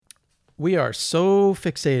We are so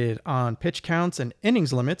fixated on pitch counts and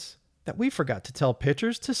innings limits that we forgot to tell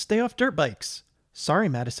pitchers to stay off dirt bikes. Sorry,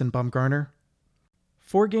 Madison Bumgarner.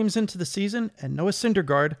 4 games into the season, and Noah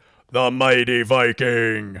Syndergaard, the mighty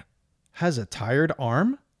Viking, has a tired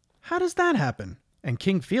arm? How does that happen? And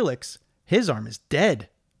King Felix, his arm is dead.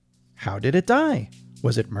 How did it die?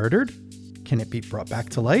 Was it murdered? Can it be brought back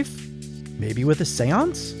to life? Maybe with a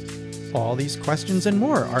seance? All these questions and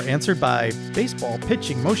more are answered by baseball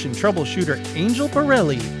pitching motion troubleshooter Angel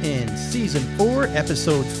Borelli in Season 4,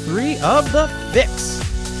 Episode 3 of The Fix.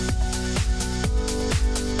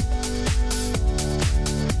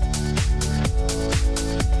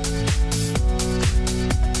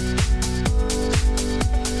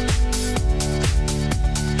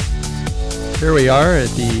 Here we are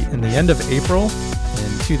in the end of April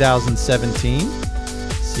in 2017,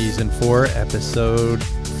 Season 4, Episode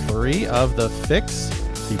 3 of The Fix,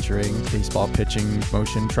 featuring baseball pitching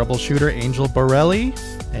motion troubleshooter Angel Borelli.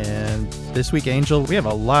 And this week, Angel, we have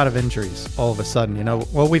a lot of injuries all of a sudden.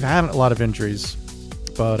 We've had a lot of injuries,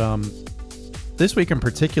 but this week in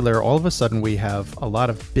particular, all of a sudden we have a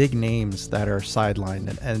lot of big names that are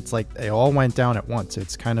sidelined, and it's like they all went down at once.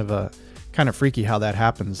 It's kind of freaky how that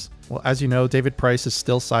happens. Well, as you know, David Price is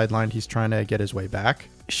still sidelined. He's trying to get his way back.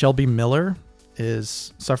 Shelby Miller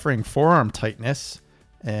is suffering forearm tightness,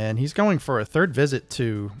 and he's going for a third visit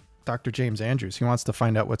to Dr. James Andrews. He wants to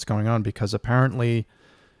find out what's going on because apparently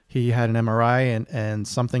he had an MRI and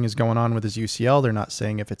something is going on with his UCL. They're not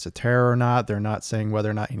saying if it's a tear or not. They're not saying whether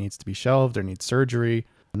or not he needs to be shelved or needs surgery.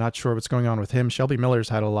 I'm not sure what's going on with him. Shelby Miller's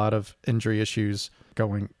had a lot of injury issues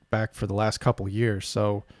going back for the last couple years.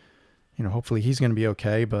 So, hopefully he's going to be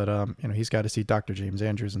okay. But, he's got to see Dr. James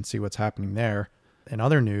Andrews and see what's happening there. In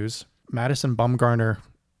other news, Madison Bumgarner,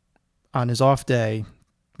 on his off day,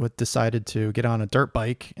 decided to get on a dirt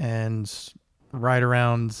bike and ride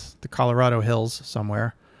around the Colorado hills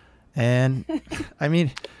somewhere. And I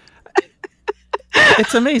mean,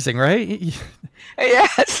 it's amazing, right?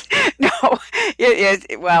 Yes. No,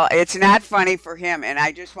 it is. Well, it's not funny for him. And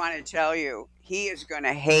I just want to tell you, he is going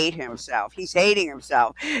to hate himself. He's hating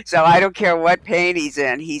himself. So I don't care what pain he's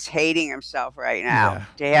in. He's hating himself right now. Yeah.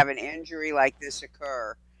 To have an injury like this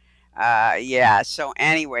occur. So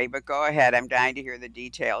anyway, but go ahead. I'm dying to hear the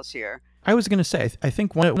details here. I was going to say, I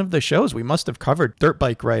think one of the shows we must have covered dirt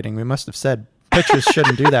bike riding. We must have said pitchers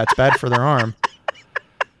shouldn't do that. It's bad for their arm.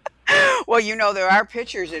 Well, there are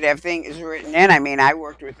pitchers that have things written in. I mean, I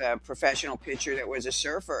worked with a professional pitcher that was a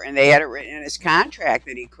surfer, and they had it written in his contract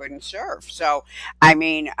that he couldn't surf. So, I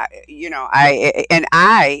mean,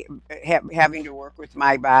 having to work with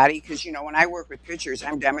my body, because, when I work with pitchers,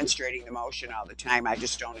 I'm demonstrating the motion all the time. I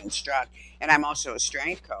just don't instruct. And I'm also a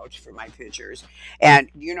strength coach for my pitchers. And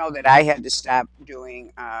that I had to stop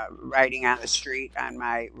doing riding on the street on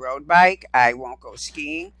my road bike. I won't go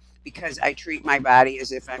skiing, because I treat my body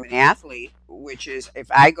as if I'm an athlete, which is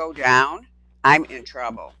if I go down, I'm in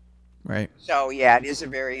trouble. Right. So, yeah, it is a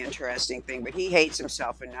very interesting thing. But he hates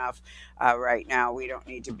himself enough right now. We don't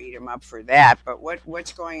need to beat him up for that. But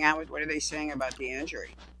what's going on what are they saying about the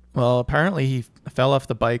injury? Well, apparently he fell off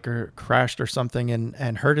the bike or crashed or something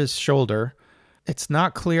and hurt his shoulder. It's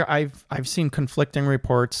not clear. I've seen conflicting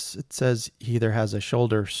reports. It says he either has a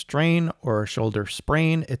shoulder strain or a shoulder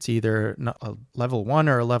sprain. It's either a level 1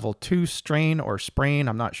 or a level 2 strain or sprain.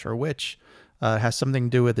 I'm not sure which. It has something to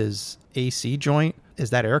do with his AC joint. Is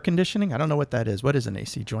that air conditioning? I don't know what that is. What is an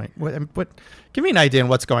AC joint? What? Give me an idea on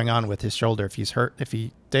what's going on with his shoulder. If he's hurt, if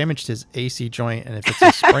he damaged his AC joint, and if it's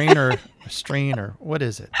a sprain or a strain, or what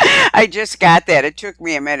is it? I just got that. It took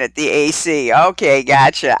me a minute. The AC. Okay,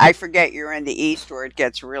 gotcha. I forget you're in the East where it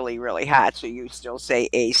gets really, really hot, so you still say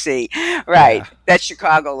AC. Right. Yeah. That's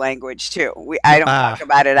Chicago language too. I don't talk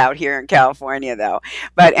about it out here in California though.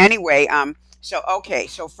 But anyway,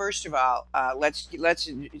 So first of all, let's.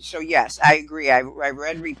 So yes, I agree. I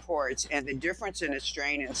read reports, and the difference in a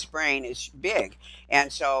strain and sprain is big.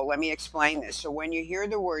 And so let me explain this. So when you hear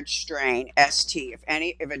the word strain, ST,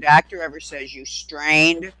 if a doctor ever says you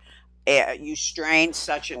strained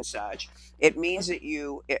such and such, it means that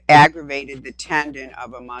you aggravated the tendon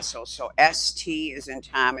of a muscle. So ST, as in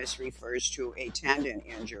Thomas, refers to a tendon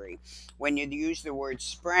injury. When you use the word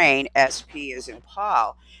sprain, SP, as in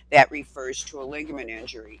Paul, that refers to a ligament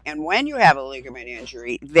injury. And when you have a ligament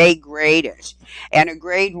injury, they grade it. And a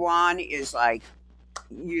grade 1 is like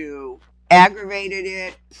you aggravated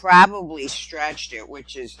it, probably stretched it,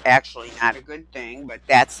 which is actually not a good thing, but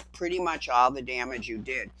that's pretty much all the damage you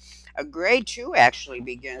did. A grade two actually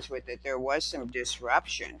begins with it. There was some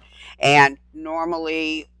disruption. And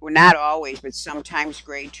normally, well, not always, but sometimes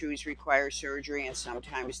grade twos require surgery and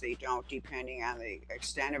sometimes they don't, depending on the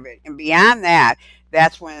extent of it. And beyond that,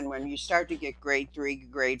 that's when you start to get grade three,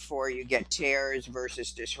 grade four, you get tears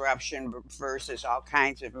versus disruption versus all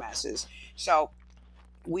kinds of messes. So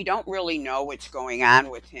we don't really know what's going on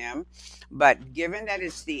with him, but given that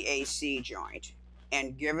it's the AC joint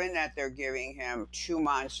and given that they're giving him 2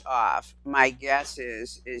 months off, my guess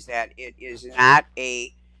is that it is not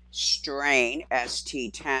a strain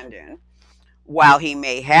ST tendon, while he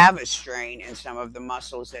may have a strain in some of the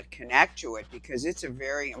muscles that connect to it because it's a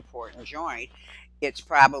very important joint, it's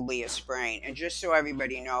probably a sprain. And just so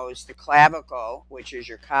everybody knows, the clavicle, which is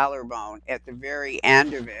your collarbone, at the very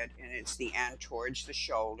end of it, and it's the end towards the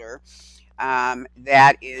shoulder,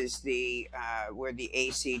 that is the where the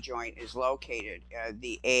AC joint is located.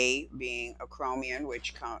 The A being acromion,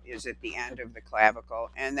 which is at the end of the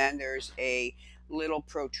clavicle, and then there's a little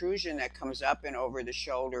protrusion that comes up and over the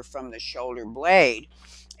shoulder from the shoulder blade,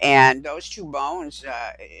 and those two bones,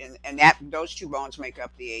 and that those two bones make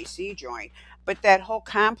up the AC joint. But that whole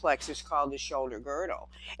complex is called the shoulder girdle,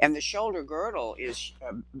 and the shoulder girdle is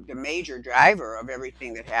the major driver of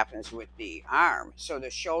everything that happens with the arm. So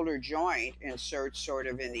the shoulder joint inserts sort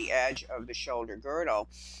of in the edge of the shoulder girdle,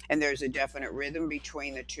 and there's a definite rhythm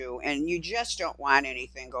between the two. And you just don't want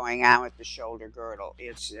anything going on with the shoulder girdle.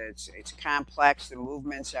 It's complex. The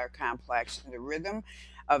movements are complex, and the rhythm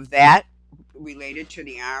of that related to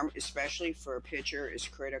the arm, especially for a pitcher, is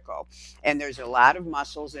critical. And there's a lot of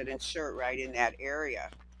muscles that insert right in that area.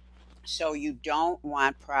 So you don't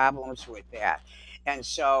want problems with that. And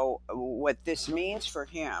so what this means for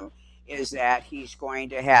him is that he's going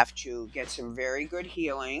to have to get some very good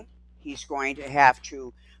healing. He's going to have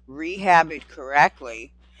to rehab it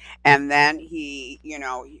correctly. And then he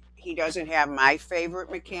doesn't have my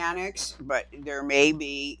favorite mechanics, but there may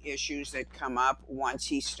be issues that come up once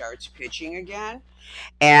he starts pitching again,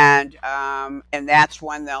 and that's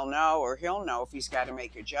when they'll know, or he'll know, if he's got to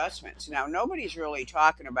make adjustments. Now nobody's really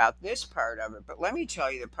talking about this part of it, but let me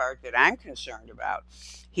tell you the part that I'm concerned about.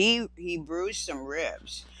 He bruised some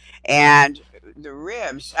ribs, and the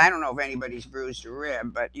ribs, I don't know if anybody's bruised a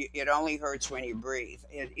rib, but it only hurts when you breathe.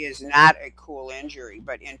 It is not a cool injury,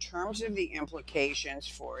 but in terms of the implications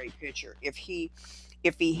for a pitcher, if he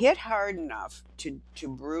hit hard enough to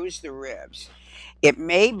bruise the ribs, it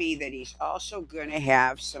may be that he's also going to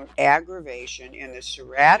have some aggravation in the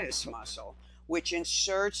serratus muscle, which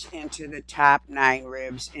inserts into the top nine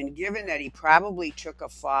ribs. And given that he probably took a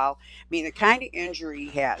fall, I mean, the kind of injury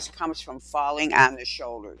he has comes from falling on the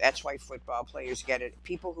shoulder. That's why football players get it.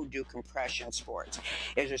 People who do compression sports,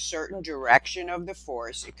 there's a certain direction of the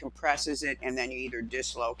force, it compresses it, and then you either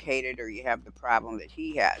dislocate it or you have the problem that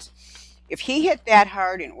he has. If he hit that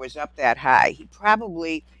hard and it was up that high, he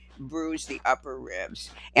probably bruised the upper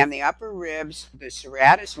ribs. And the upper ribs, the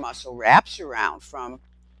serratus muscle wraps around from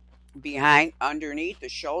behind underneath the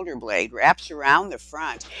shoulder blade, wraps around the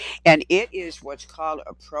front, and it is what's called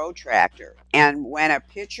a protractor. And when a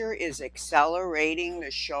pitcher is accelerating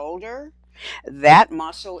the shoulder, that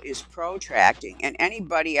muscle is protracting. And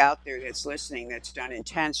anybody out there that's listening that's done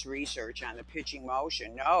intense research on the pitching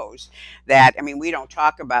motion knows that. I mean, we don't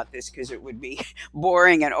talk about this because it would be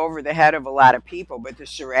boring and over the head of a lot of people, but the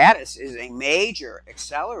serratus is a major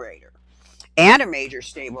accelerator and a major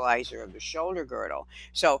stabilizer of the shoulder girdle.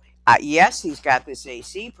 So, yes, he's got this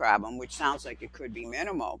AC problem, which sounds like it could be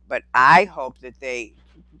minimal, but I hope that they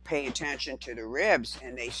pay attention to the ribs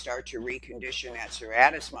and they start to recondition that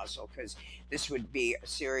serratus muscle, because this would be a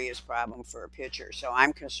serious problem for a pitcher. So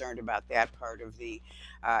I'm concerned about that part of the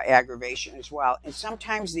aggravation as well. And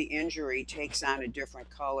sometimes the injury takes on a different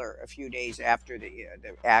color a few days after the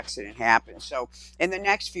accident happens. So in the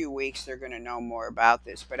next few weeks, they're going to know more about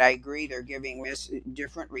this. But I agree, they're giving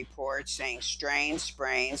different reports saying strains,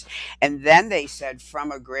 sprains, and then they said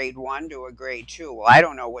from a grade one to a grade two. Well, I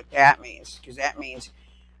don't know what that means, because that means,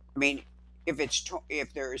 I mean, if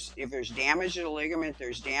there's damage to the ligament,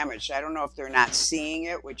 there's damage. So I don't know if they're not seeing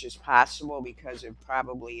it, which is possible because of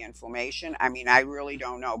probably inflammation. I mean, I really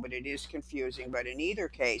don't know, but it is confusing. But in either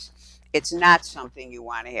case, it's not something you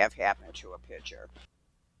want to have happen to a pitcher.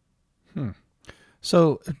 Hmm.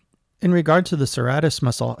 So, in regard to the serratus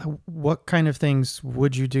muscle, what kind of things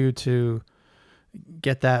would you do to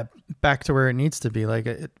get that back to where it needs to be? Like,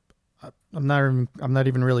 I'm not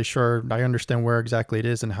even really sure I understand where exactly it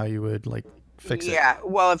is and how you would like fix it. Yeah,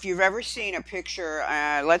 well, if you've ever seen a picture,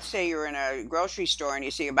 let's say you're in a grocery store and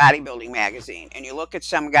you see a bodybuilding magazine, and you look at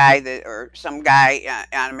some guy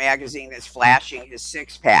on a magazine that's flashing his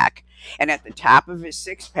six pack, and at the top of his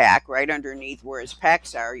six pack, right underneath where his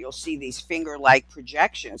pecs are, you'll see these finger-like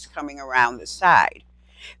projections coming around the side.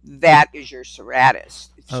 That is your serratus.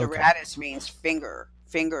 Okay. Serratus means finger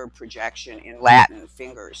projection in Latin,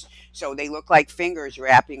 fingers. So they look like fingers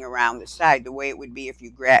wrapping around the side, the way it would be if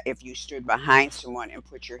if you stood behind someone and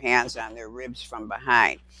put your hands on their ribs from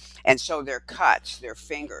behind. And so they're cuts, they're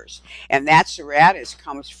fingers. And that serratus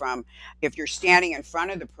comes from, if you're standing in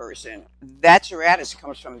front of the person, that serratus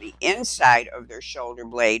comes from the inside of their shoulder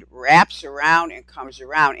blade, wraps around and comes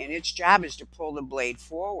around, and its job is to pull the blade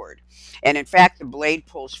forward. And in fact, the blade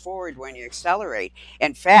pulls forward when you accelerate.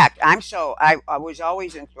 In fact, I was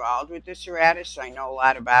always enthralled with the serratus, so I know a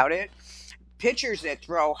lot about it. Pitchers that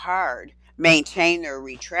throw hard maintain their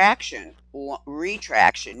retraction,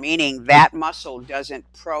 meaning that muscle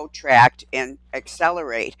doesn't protract and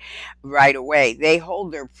accelerate right away. They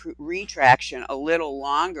hold their retraction a little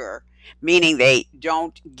longer, meaning they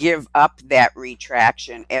don't give up that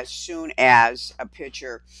retraction as soon as a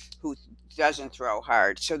pitcher who doesn't throw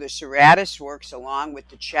hard. So the serratus works along with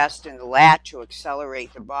the chest and the lat to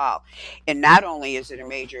accelerate the ball. And not only is it a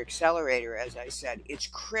major accelerator, as I said, it's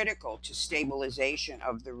critical to stabilization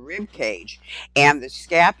of the rib cage and the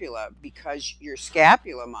scapula, because your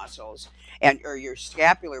scapula muscles and or your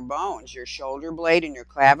scapular bones, your shoulder blade and your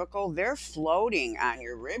clavicle, they're floating on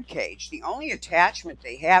your rib cage. The only attachment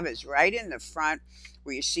they have is right in the front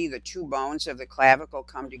where you see the two bones of the clavicle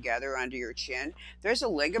come together under your chin. There's a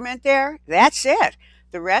ligament there. That's it.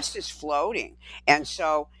 The rest is floating. And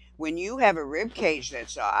so when you have a rib cage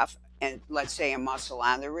that's off, and let's say a muscle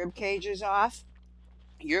on the rib cage is off,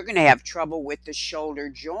 you're going to have trouble with the shoulder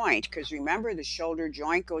joint, because remember, the shoulder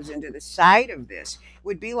joint goes into the side of this. It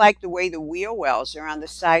would be like the way the wheel wells are on the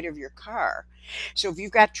side of your car. So if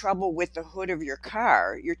you've got trouble with the hood of your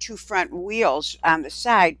car, your two front wheels on the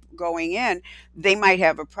side going in, they might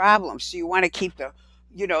have a problem. So you want to keep the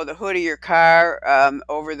hood of your car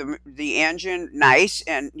over the engine nice,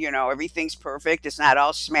 and everything's perfect, it's not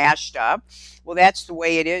all smashed up. Well, that's the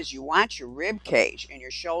way it is. You want your rib cage and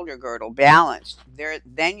your shoulder girdle balanced there,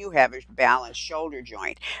 then you have a balanced shoulder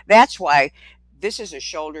joint. That's why this is a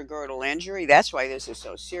shoulder girdle injury. That's why this is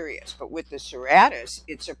so serious. But with the serratus,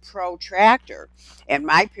 it's a protractor, and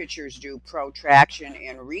my pitchers do protraction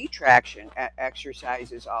and retraction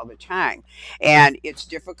exercises all the time, and it's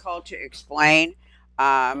difficult to explain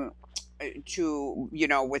um, to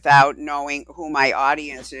without knowing who my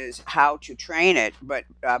audience is, how to train it. But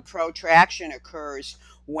protraction occurs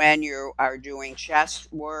when you are doing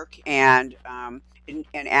chest work, and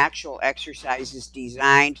an actual exercise is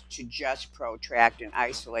designed to just protract and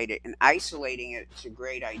isolate it. And isolating it's a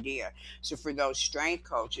great idea. So for those strength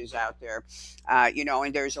coaches out there,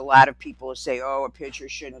 and there's a lot of people who say, oh, a pitcher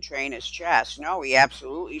shouldn't train his chest. No, he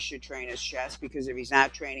absolutely should train his chest, because if he's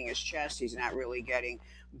not training his chest, he's not really getting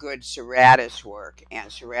good serratus work, and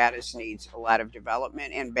serratus needs a lot of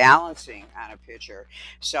development and balancing on a pitcher.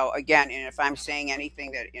 So again, and if I'm saying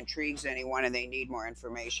anything that intrigues anyone and they need more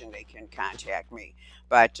information, they can contact me.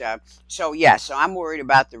 But so yeah, so I'm worried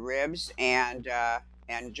about the ribs, and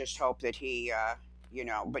just hope that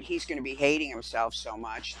but he's going to be hating himself so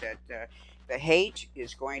much that the hate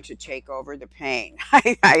is going to take over the pain.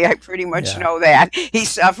 I pretty much Yeah. know that he's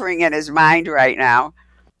suffering in his mind right now.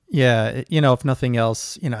 Yeah, if nothing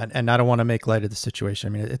else, and I don't want to make light of the situation.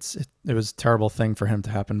 I mean, it was a terrible thing for him to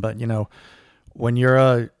happen, but when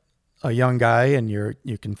you're a young guy and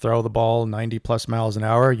you can throw the ball 90 plus miles an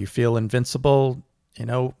hour, you feel invincible.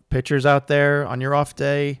 Pitchers out there on your off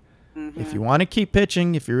day, if Hmm. you want to keep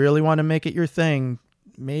pitching, if you really want to make it your thing,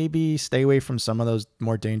 maybe stay away from some of those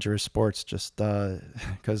more dangerous sports. Just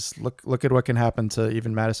because look at what can happen to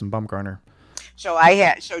even Madison Bumgarner.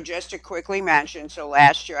 So just to quickly mention, so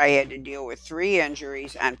last year I had to deal with three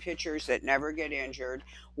injuries on pitchers that never get injured.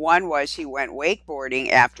 One was he went wakeboarding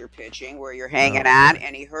after pitching, where you're hanging Oh on, boy.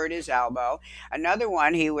 and he hurt his elbow. Another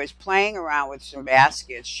one, he was playing around with some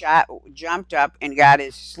baskets, jumped up and got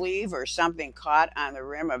his sleeve or something caught on the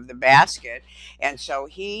rim of the basket, and so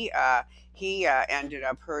he ended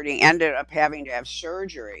up having to have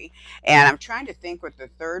surgery. And I'm trying to think what the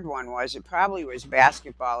third one was. It probably was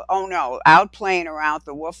basketball. Oh no, out playing around with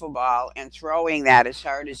the wiffle ball and throwing that as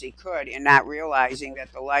hard as he could, and not realizing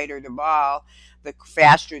that the lighter the ball, the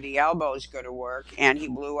faster after the elbow's going to work, and he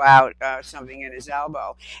blew out something in his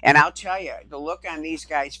elbow. And I'll tell you, the look on these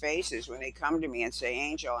guys' faces when they come to me and say,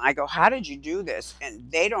 Angel, and I go, how did you do this? And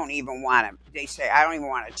they don't even want to, they say, I don't even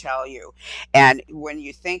want to tell you. And when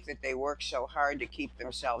you think that they work so hard to keep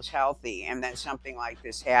themselves healthy, and then something like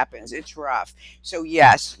this happens, it's rough. So,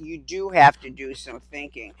 yes, you do have to do some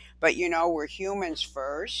thinking. But, we're humans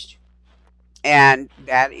first. And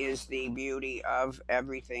that is the beauty of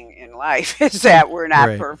everything in life is that we're not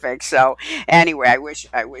Right. perfect. So anyway, I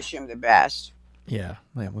wish him the best. Yeah.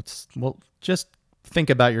 Yeah. Well, just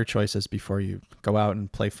think about your choices before you go out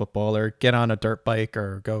and play football or get on a dirt bike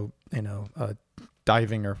or go,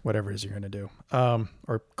 diving or whatever it is you're going to do.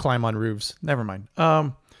 Or climb on roofs. Never mind.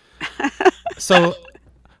 So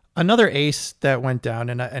another ace that went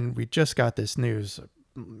down, and we just got this news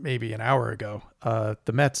maybe an hour ago.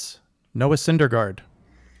 The Mets, Noah Syndergaard.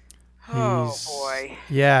 Oh boy.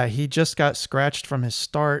 Yeah, he just got scratched from his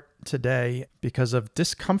start today because of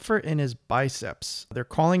discomfort in his biceps. They're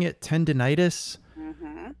calling it tendinitis.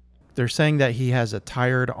 Mhm. They're saying that he has a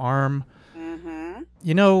tired arm.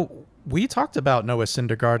 Mhm. We talked about Noah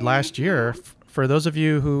Syndergaard last year. Mhm. For those of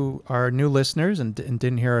you who are new listeners and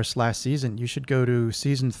didn't hear us last season, you should go to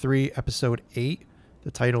season 3, episode 8.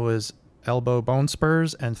 The title is Elbow Bone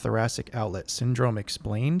Spurs and Thoracic Outlet Syndrome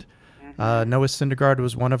Explained. Mhm. Noah Syndergaard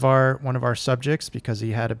was one of our subjects because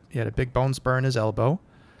he had a big bone spur in his elbow,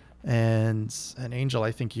 and an Angel,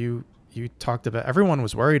 I think you talked about. Everyone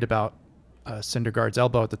was worried about Syndergaard's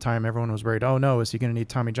elbow at the time. Everyone was worried. Oh no, is he going to need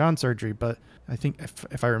Tommy John surgery? But I think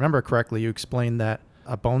if I remember correctly, you explained that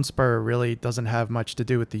a bone spur really doesn't have much to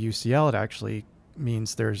do with the UCL. It actually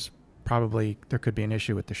means there could be an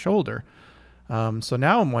issue with the shoulder. So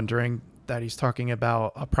now I'm wondering that he's talking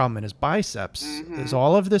about a problem in his biceps. Is Mhm.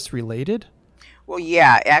 all of this related? Well,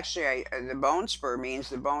 yeah, actually, the bone spur means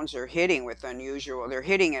the bones are hitting with unusual. They're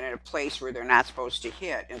hitting it in a place where they're not supposed to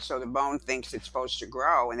hit, and so the bone thinks it's supposed to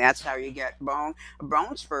grow, and that's how you get bone. A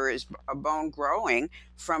bone spur is a bone growing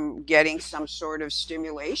from getting some sort of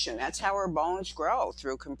stimulation. That's how our bones grow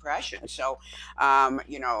through compression. So,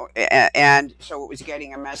 and so it was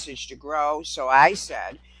getting a message to grow. So I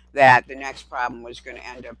said that the next problem was going to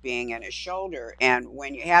end up being in his shoulder, and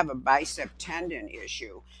when you have a bicep tendon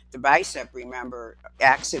issue, the bicep, remember,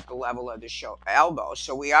 acts at the level of the elbow.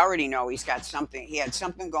 So we already know he had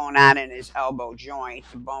something going on in his elbow joint,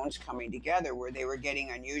 the bones coming together where they were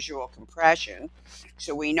getting unusual compression.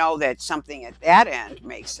 So we know that something at that end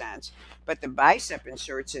makes sense. But the bicep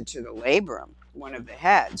inserts into the labrum, one of the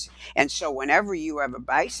heads. And so whenever you have a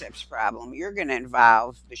biceps problem, you're going to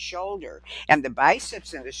involve the shoulder. And the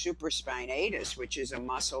biceps and the supraspinatus, which is a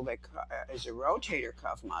muscle that is a rotator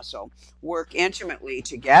cuff muscle, work intimately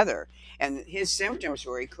together. And his symptoms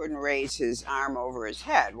were he couldn't raise his arm over his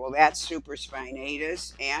head. Well, that's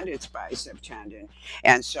supraspinatus and it's bicep tendon.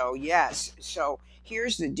 And so, yes, so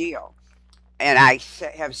here's the deal. And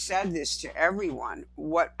have said this to everyone.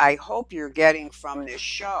 What I hope you're getting from this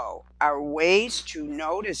show are ways to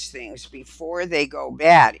notice things before they go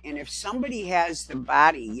bad. And if somebody has the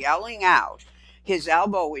body yelling out, his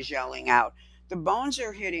elbow is yelling out, the bones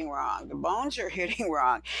are hitting wrong, the bones are hitting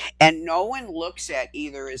wrong, and no one looks at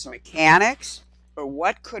either his mechanics or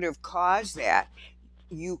what could have caused that,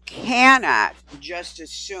 you cannot just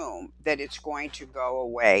assume that it's going to go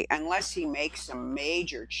away unless he makes some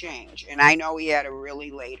major change. And I know he had a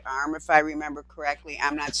really late arm, if I remember correctly.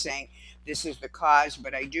 I'm not saying this is the cause,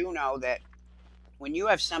 but I do know that when you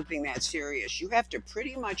have something that serious, you have to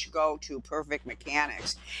pretty much go to perfect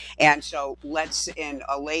mechanics. And so and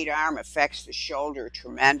a late arm affects the shoulder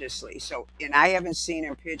tremendously. So, and I haven't seen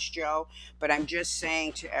him pitch, Joe, but I'm just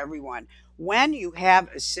saying to everyone, when you have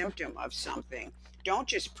a symptom of something, don't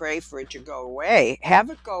just pray for it to go away.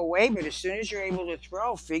 Have it go away, but as soon as you're able to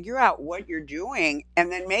throw, figure out what you're doing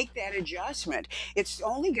and then make that adjustment. It's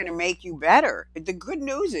only going to make you better. The good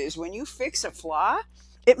news is when you fix a flaw,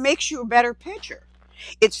 it makes you a better pitcher.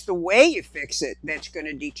 It's the way you fix it that's going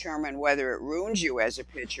to determine whether it ruins you as a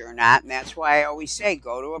pitcher or not. And that's why I always say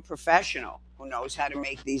go to a professional who knows how to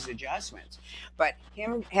make these adjustments. But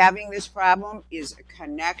him having this problem is a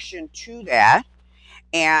connection to that.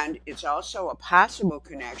 And it's also a possible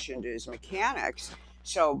connection to his mechanics.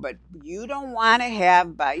 So, but you don't want to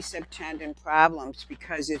have bicep tendon problems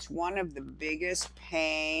because it's one of the biggest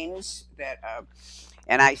pains that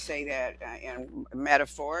and I say that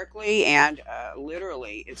metaphorically and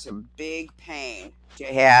literally, it's a big pain to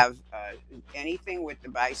have anything with the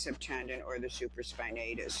bicep tendon or the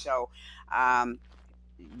supraspinatus. So, um,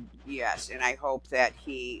 yes, and I hope that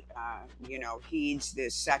he, heeds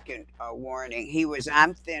this second warning. He was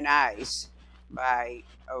on thin ice by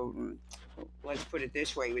let's put it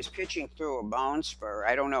this way, he was pitching through a bone spur.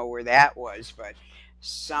 I don't know where that was, but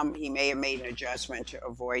he may have made an adjustment to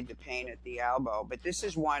avoid the pain at the elbow. But this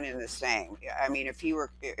is one and the same. I mean,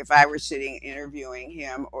 if I were sitting interviewing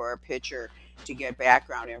him or a pitcher to get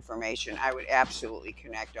background information, I would absolutely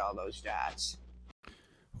connect all those dots.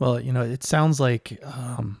 Well, it sounds like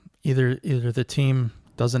either the team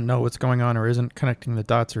doesn't know what's going on or isn't connecting the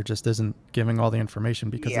dots or just isn't giving all the information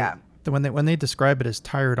because Yeah. when they describe it as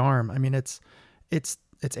tired arm, I mean it's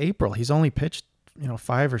April. He's only pitched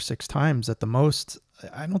 5 or 6 times at the most.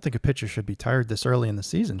 I don't think a pitcher should be tired this early in the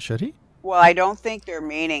season, should he? Well, I don't think they're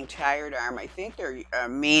meaning tired arm. I think they're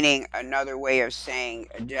meaning another way of saying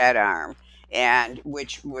a dead arm. And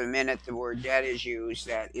which, the minute the word dead is used,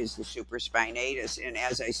 that is the supraspinatus. And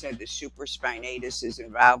as I said, the supraspinatus is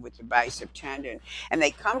involved with the bicep tendon. And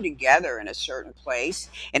they come together in a certain place.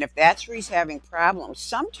 And if that's where he's having problems,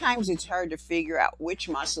 sometimes it's hard to figure out which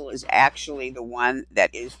muscle is actually the one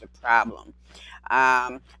that is the problem.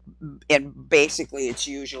 Um, and basically, it's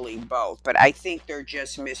usually both. But I think they're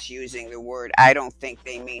just misusing the word. I don't think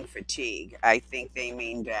they mean fatigue. I think they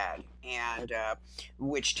mean dead, and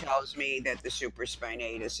which tells me that the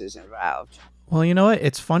supraspinatus is involved. Well, you know what?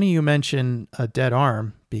 It's funny you mention a dead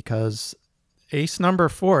arm because ace number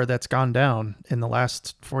 4 that's gone down in the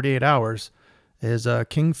last 48 hours is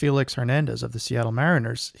King Felix Hernandez of the Seattle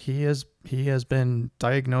Mariners. He has been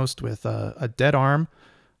diagnosed with a dead arm,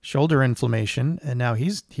 shoulder inflammation, and now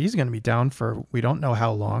he's going to be down for we don't know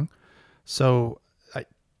how long. So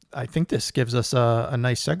I think this gives us a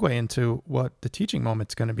nice segue into what the teaching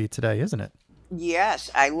moment's going to be today, isn't it? Yes,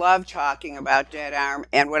 I love talking about dead arm.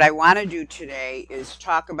 And what I want to do today is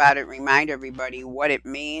talk about it, remind everybody what it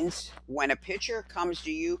means. When a pitcher comes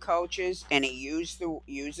to you, coaches, and he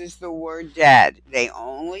uses the word dead, they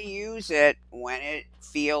only use it when it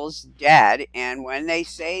feels dead. And when they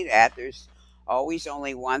say that, there's always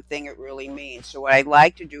only one thing it really means. So, what I'd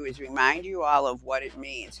like to do is remind you all of what it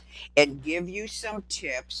means and give you some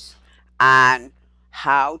tips on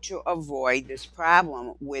how to avoid this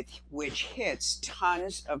problem with which hits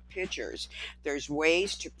tons of pitchers. There's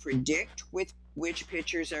ways to predict with which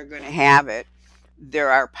pitchers are going to have it. There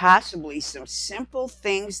are possibly some simple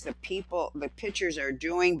things the pitchers are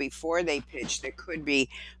doing before they pitch that could be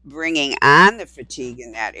bringing on the fatigue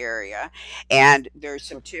in that area. And there's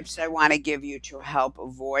some tips I want to give you to help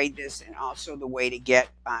avoid this, and also the way to get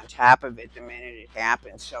on top of it the minute it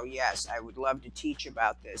happens. So yes, I would love to teach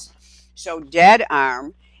about this. So dead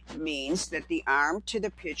arm means that the arm to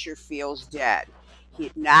the pitcher feels dead.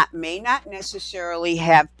 He may not necessarily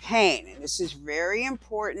have pain, and this is very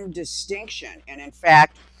important distinction. And in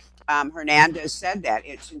fact, Hernandez said that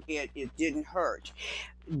it didn't hurt.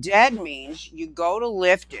 Dead means you go to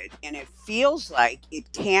lift it and it feels like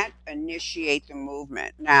it can't initiate the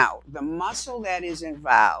movement. Now, the muscle that is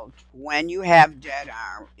involved when you have dead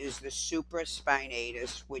arm is the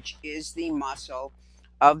supraspinatus, which is the muscle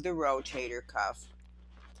of the rotator cuff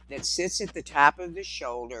that sits at the top of the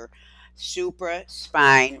shoulder, supra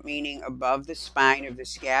spine, meaning above the spine of the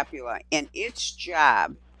scapula. And its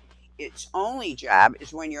only job,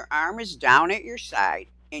 is when your arm is down at your side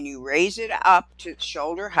and you raise it up to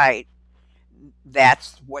shoulder height.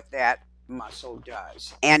 That's what that muscle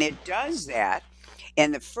does. And it does that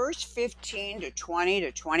in the first 15 to 20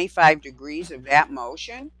 to 25 degrees of that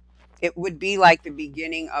motion. It would be like the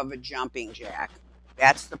beginning of a jumping jack.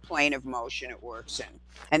 That's the plane of motion it works in.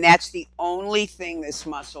 And that's the only thing this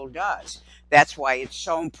muscle does. That's why it's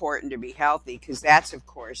so important to be healthy, because that's, of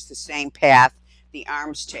course, the same path the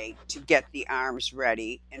arms take to get the arms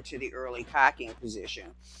ready into the early cocking position.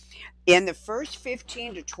 In the first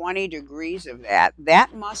 15 to 20 degrees of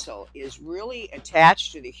that muscle is really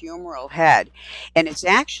attached to the humeral head, and it's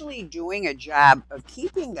actually doing a job of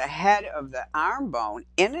keeping the head of the arm bone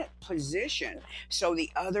in a position so the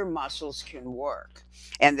other muscles can work.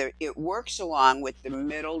 And it works along with the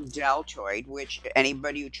middle deltoid, which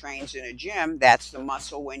anybody who trains in a gym, that's the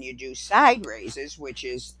muscle when you do side raises, which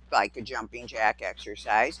is like a jumping jack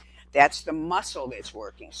exercise. That's the muscle that's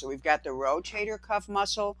working. So we've got the rotator cuff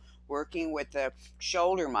muscle working with the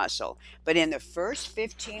shoulder muscle. But in the first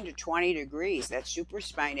 15 to 20 degrees, that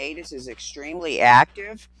supraspinatus is extremely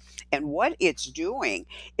active. And what it's doing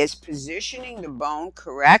is positioning the bone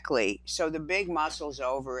correctly so the big muscles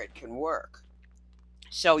over it can work.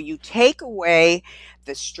 So you take away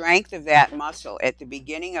the strength of that muscle at the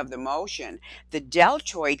beginning of the motion, the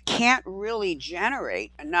deltoid can't really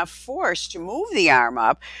generate enough force to move the arm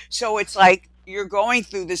up. So it's like you're going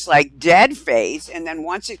through this like dead phase, and then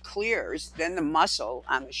once it clears, then the muscle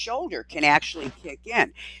on the shoulder can actually kick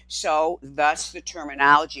in. So thus the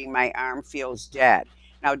terminology, my arm feels dead.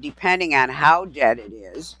 Now, depending on how dead it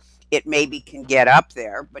is, it maybe can get up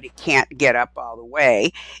there, but it can't get up all the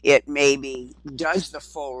way. It maybe does the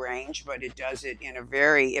full range, but it does it in a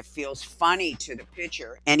very, it feels funny to the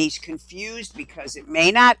pitcher. And he's confused because it may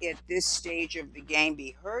not at this stage of the game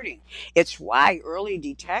be hurting. It's why early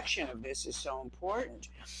detection of this is so important.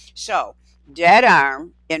 So, dead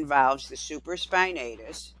arm involves the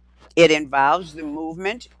supraspinatus. It involves the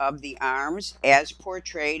movement of the arms as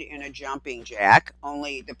portrayed in a jumping jack,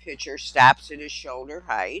 only the pitcher stops at his shoulder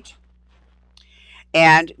height.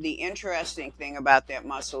 And the interesting thing about that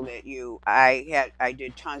muscle that I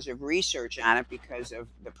did tons of research on it because of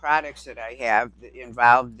the products that I have that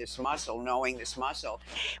involve this muscle, knowing this muscle.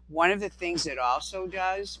 One of the things it also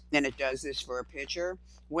does, and it does this for a pitcher,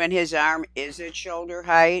 when his arm is at shoulder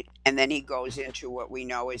height and then he goes into what we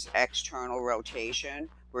know is external rotation,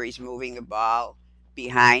 where he's moving the ball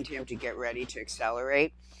behind him to get ready to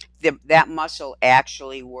accelerate. That muscle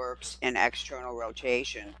actually works in external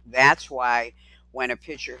rotation. That's why when a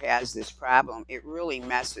pitcher has this problem, it really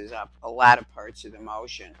messes up a lot of parts of the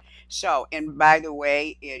motion. So, and by the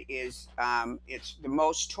way, it's the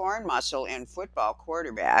most torn muscle in football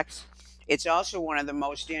quarterbacks. It's also one of the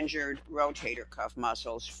most injured rotator cuff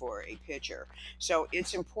muscles for a pitcher. So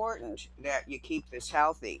it's important that you keep this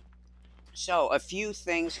healthy. So, a few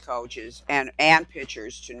things, coaches and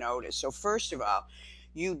pitchers, to notice. So, first of all,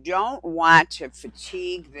 you don't want to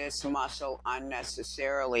fatigue this muscle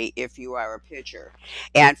unnecessarily if you are a pitcher.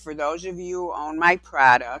 And for those of you who own my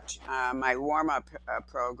product, my warm up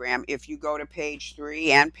program, if you go to page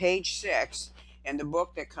 3 and page 6 in the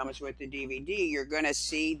book that comes with the DVD, you're going to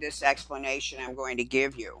see this explanation I'm going to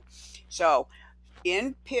give you. So,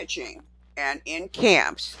 in pitching and in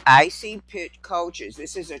camps, I see pitch coaches.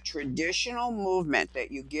 This is a traditional movement that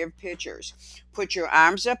you give pitchers. Put your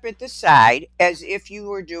arms up at the side as if you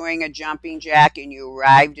were doing a jumping jack and you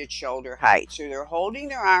arrived at shoulder height. So they're holding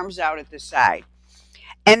their arms out at the side.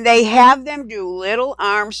 And they have them do little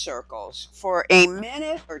arm circles for a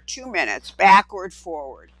minute or 2 minutes, backward,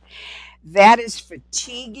 forward. That is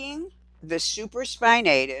fatiguing the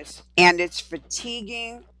supraspinatus and it's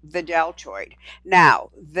fatiguing the deltoid. Now,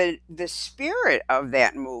 the spirit of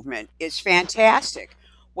that movement is fantastic.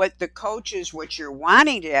 What you're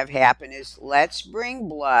wanting to have happen is let's bring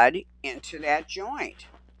blood into that joint.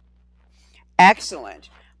 Excellent.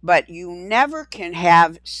 But you never can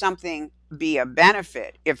have something be a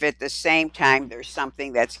benefit if at the same time there's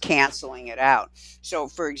something that's canceling it out. So,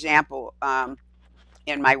 for example,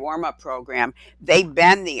 in my warm up program, they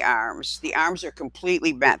bend the arms. The arms are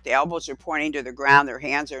completely bent. The elbows are pointing to the ground. Their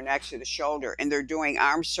hands are next to the shoulder, and they're doing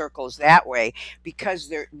arm circles that way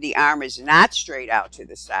because the arm is not straight out to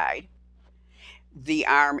the side. The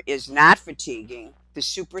arm is not fatiguing. The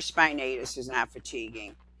supraspinatus is not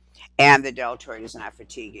fatiguing, and the deltoid is not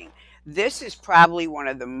fatiguing. This is probably one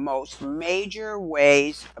of the most major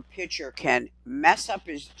ways a pitcher can mess up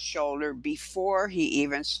his shoulder before he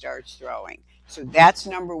even starts throwing. So that's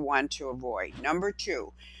number one to avoid. Number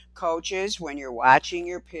two, coaches, when you're watching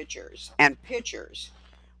your pitchers,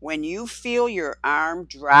 when you feel your arm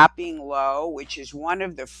dropping low, which is one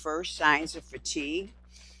of the first signs of fatigue,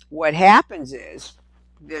 what happens is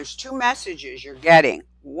there's two messages you're getting.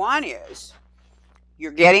 One is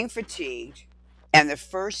you're getting fatigued, and the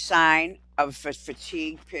first sign of a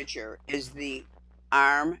fatigued pitcher is the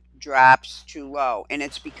arm drops too low. And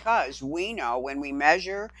it's because we know when we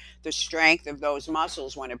measure the strength of those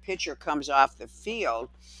muscles when a pitcher comes off the field,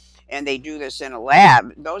 and they do this in a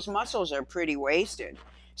lab, those muscles are pretty wasted.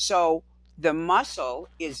 So the muscle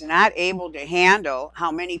is not able to handle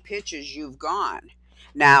how many pitches you've gone.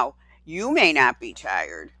 Now, you may not be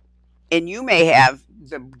tired, and you may have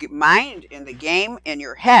the mind in the game in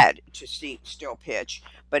your head to still pitch.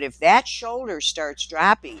 But if that shoulder starts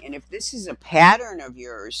dropping, and if this is a pattern of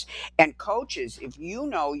yours, and coaches, if you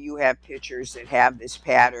know you have pitchers that have this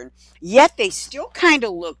pattern, yet they still kind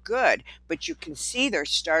of look good, but you can see they're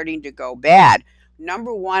starting to go bad.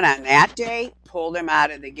 Number one, on that day, pull them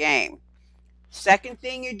out of the game. Second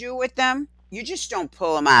thing you do with them, you just don't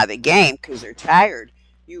pull them out of the game because they're tired.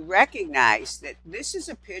 You recognize that this is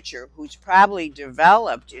a pitcher who's probably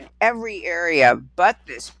developed in every area but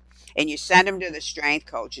this, and you send him to the strength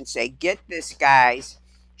coach and say, get this guy's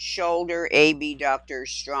shoulder abductor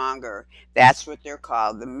stronger. That's what they're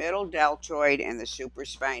called, the middle deltoid and the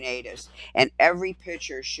supraspinatus. And every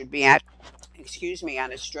pitcher should be on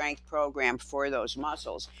a strength program for those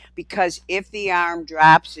muscles, because if the arm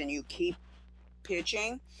drops and you keep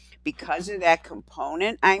pitching, because of that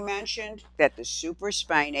component I mentioned, that the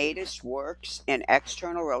supraspinatus works in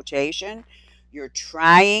external rotation, You're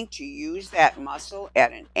trying to use that muscle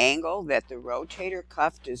at an angle that the rotator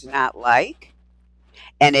cuff does not like,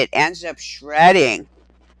 and it ends up shredding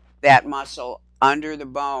that muscle under the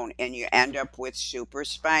bone, and you end up with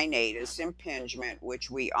supraspinatus impingement, which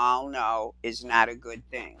we all know is not a good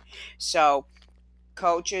thing. So,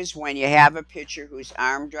 coaches, when you have a pitcher whose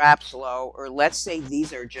arm drops low, or let's say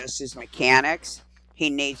these are just his mechanics, he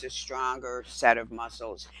needs a stronger set of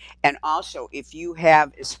muscles. And also, if you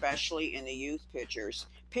have, especially in the youth pitchers,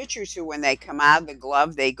 pitchers who, when they come out of the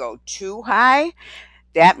glove, they go too high,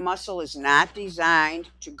 that muscle is not designed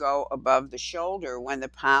to go above the shoulder when the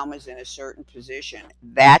palm is in a certain position.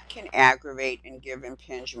 That can aggravate and give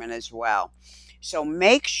impingement as well. So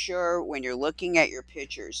make sure when you're looking at your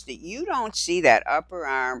pictures that you don't see that upper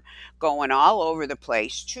arm going all over the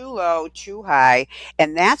place, too low, too high,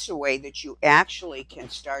 and that's a way that you actually can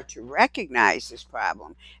start to recognize this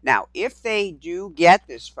problem. Now, if they do get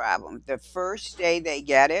this problem, the first day they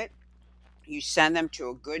get it, you send them to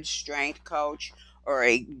a good strength coach, or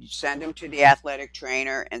send them to the athletic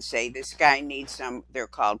trainer and say this guy needs some, they're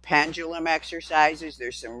called pendulum exercises,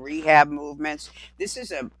 there's some rehab movements. This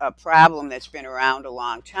is a problem that's been around a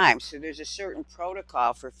long time, so there's a certain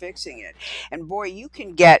protocol for fixing it. And boy, you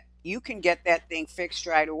can get that thing fixed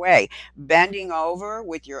right away. Bending over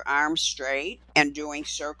with your arms straight and doing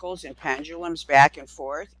circles and pendulums back and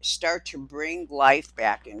forth start to bring life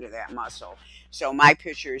back into that muscle. So my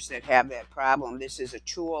pitchers that have that problem, this is a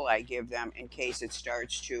tool I give them in case it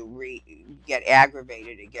starts to get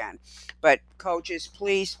aggravated again. But coaches,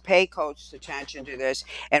 please pay close attention to this.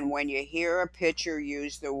 And when you hear a pitcher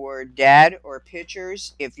use the word dead, or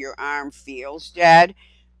pitchers, if your arm feels dead,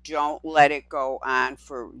 don't let it go on.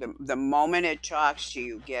 For the moment it talks to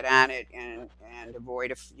you, get on it and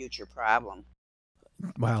avoid a future problem.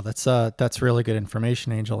 Wow, that's really good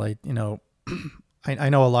information, Angel. I know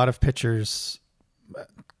a lot of pitchers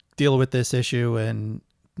deal with this issue, and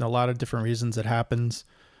a lot of different reasons it happens.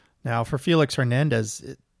 Now, for Felix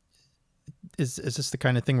Hernandez, is this the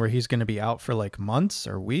kind of thing where he's going to be out for like months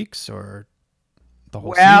or weeks or the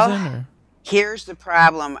whole Well, season? Or here's the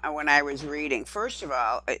problem when I was reading. First of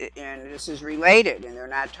all, and this is related, and they're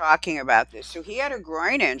not talking about this. So he had a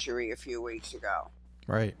groin injury a few weeks ago.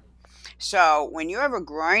 right? So when you have a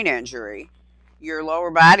groin injury, your lower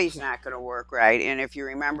body's not going to work right. And if you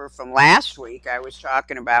remember from last week, I was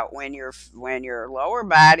talking about when your lower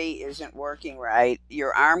body isn't working right,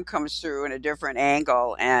 your arm comes through in a different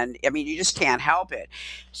angle, and I mean you just can't help it.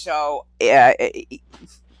 So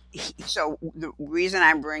so the reason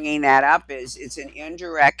I'm bringing that up is it's an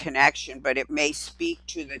indirect connection, but it may speak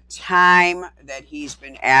to the time that he's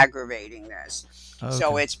been aggravating this.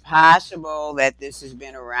 So Okay. it's possible that this has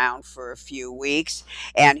been around for a few weeks.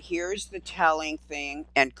 And here's the telling thing,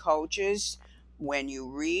 and coaches, when you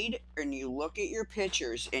read and you look at your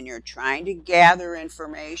pictures and you're trying to gather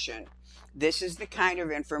information, this is the kind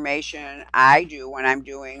of information I do when I'm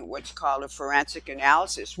doing what's called a forensic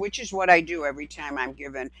analysis, which is what I do every time I'm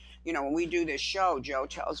given. When we do this show, Joe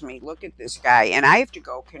tells me, look at this guy, and I have to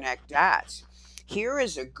go connect dots. Here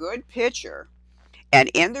is a good picture. And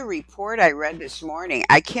in the report I read this morning,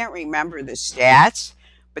 I can't remember the stats,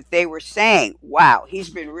 but they were saying, wow, he's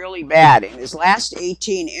been really bad. In his last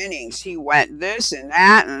 18 innings, he went this and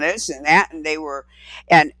that and this and that.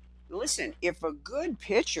 And listen, if a good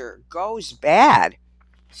pitcher goes bad,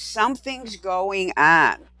 something's going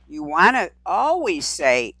on. You want to always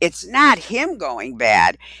say it's not him going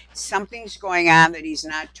bad. Something's going on that he's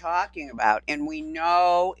not talking about. And we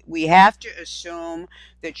know we have to assume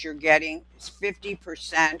that you're getting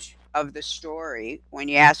 50% of the story when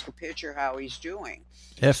you ask a pitcher how he's doing.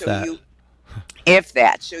 If So that. you if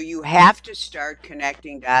that. So you have to start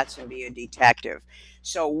connecting dots and be a detective.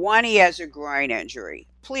 So one, he has a groin injury.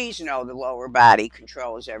 Please know the lower body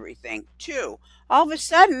controls everything. Two, all of a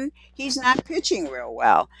sudden he's not pitching real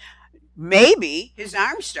well. Maybe his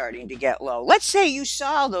arm's starting to get low. Let's say you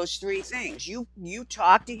saw those three things. You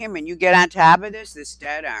talk to him and you get on top of this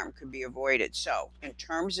dead arm could be avoided. So in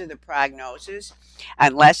terms of the prognosis,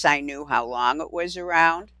 unless I knew how long it was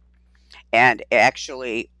around, and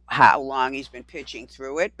actually how long he's been pitching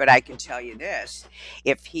through it. But I can tell you this,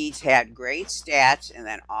 if he's had great stats and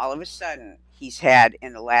then all of a sudden he's had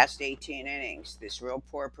in the last 18 innings this real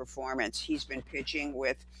poor performance, he's been pitching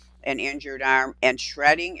with an injured arm, and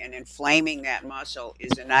shredding and inflaming that muscle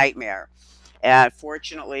is a nightmare.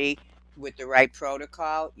 Fortunately, with the right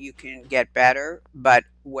protocol, you can get better. But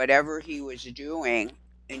whatever he was doing,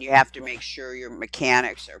 and you have to make sure your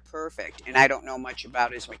mechanics are perfect. And I don't know much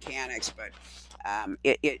about his mechanics, but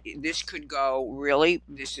this could go really,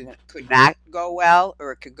 could not go well,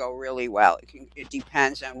 or it could go really well. It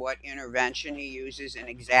depends on what intervention he uses and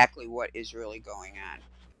exactly what is really going on.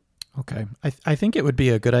 Okay. I think it would be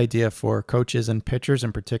a good idea for coaches and pitchers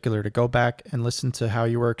in particular to go back and listen to how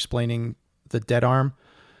you were explaining the dead arm,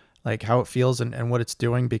 like how it feels and what it's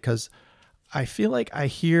doing, because I feel like I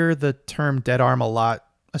hear the term dead arm a lot,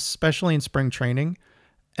 especially in spring training.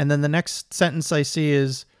 And then the next sentence I see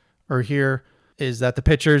is, or hear, is that the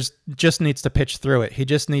pitcher just needs to pitch through it. He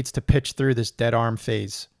just needs to pitch through this dead arm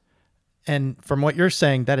phase. And from what you're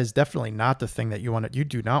saying, that is definitely not the thing that you want to, you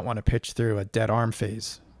do not want to pitch through a dead arm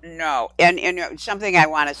phase. No, and something I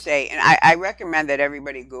want to say, and I recommend that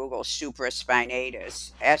everybody Google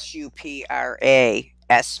supraspinatus,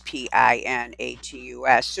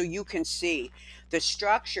 supraspinatus, so you can see the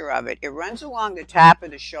structure of it. It runs along the top of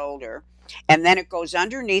the shoulder, and then it goes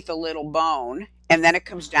underneath a little bone, and then it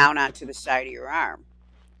comes down onto the side of your arm.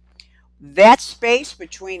 That space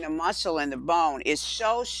between the muscle and the bone is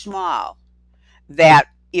so small that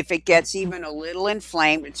if it gets even a little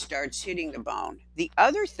inflamed, it starts hitting the bone. The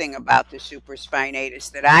other thing about the supraspinatus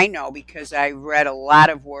that I know, because I read a lot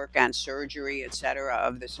of work on surgery, etc.,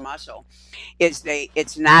 of this muscle, is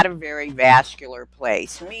it's not a very vascular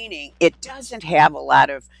place, meaning it doesn't have a lot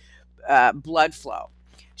of blood flow.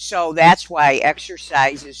 So that's why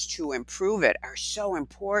exercises to improve it are so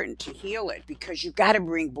important to heal it, because you've got to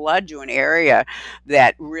bring blood to an area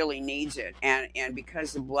that really needs it. And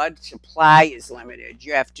because the blood supply is limited,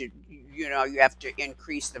 you have to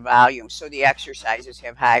increase the volume. So the exercises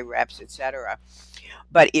have high reps, etc.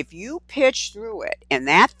 But if you pitch through it and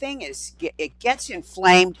that thing it gets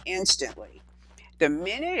inflamed instantly. The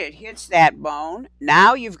minute it hits that bone,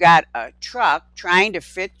 now you've got a truck trying to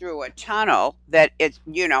fit through a tunnel that it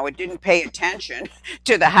didn't pay attention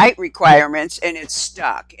to the height requirements, and it's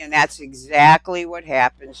stuck. And that's exactly what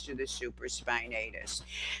happens to the supraspinatus.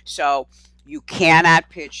 So you cannot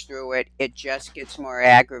pitch through it. It just gets more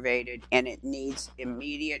aggravated, and it needs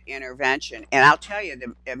immediate intervention. And I'll tell you,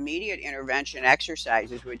 the immediate intervention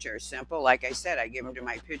exercises, which are simple, like I said, I give them to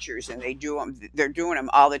my pitchers, and they do them. They're doing them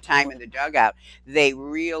all the time in the dugout. They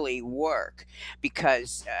really work,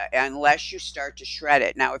 because unless you start to shred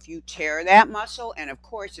it. Now, if you tear that muscle, and of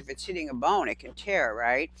course, if it's hitting a bone, it can tear,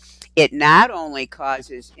 right? It not only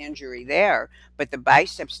causes injury there, but the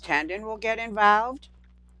biceps tendon will get involved.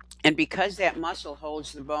 And because that muscle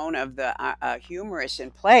holds the bone of the humerus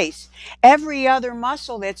in place, every other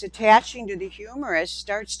muscle that's attaching to the humerus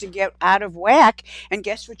starts to get out of whack. And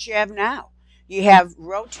guess what you have now? You have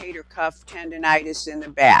rotator cuff tendonitis in the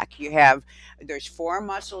back. There's 4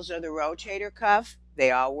 muscles of the rotator cuff.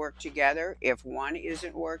 They all work together. If one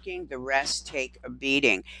isn't working, the rest take a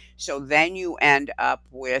beating. So then you end up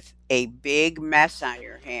with a big mess on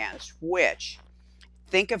your hands, which,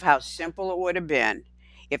 think of how simple it would have been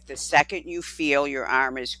if the second you feel your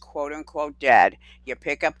arm is quote unquote dead, you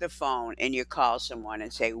pick up the phone and you call someone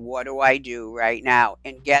and say, "What do I do right now?"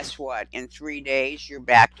 And guess what? In 3 days, you're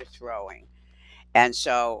back to throwing. And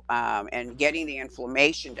so, and getting the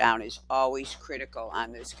inflammation down is always critical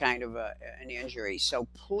on this kind of an injury. So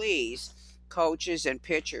please, coaches and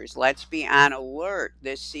pitchers, let's be on alert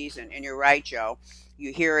this season. And you're right, Joe.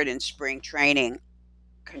 You hear it in spring training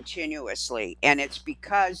continuously, and it's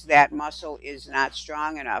because that muscle is not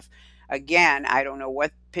strong enough. Again, I don't know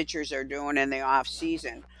what pitchers are doing in the off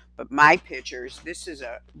season, but my pitchers, this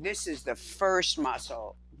is the first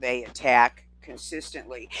muscle they attack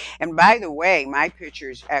consistently. And by the way, my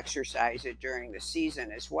pitchers exercise it during the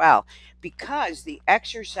season as well, because the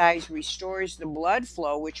exercise restores the blood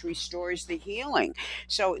flow, which restores the healing.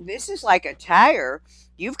 So this is like a tire.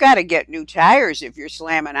 You've got to get new tires if you're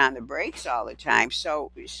slamming on the brakes all the time.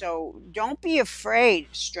 So don't be afraid,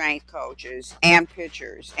 strength coaches and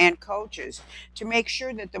pitchers and coaches, to make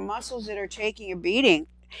sure that the muscles that are taking a beating,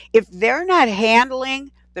 if they're not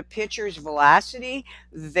handling the pitcher's velocity,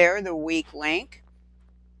 they're the weak link.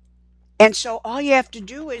 And so all you have to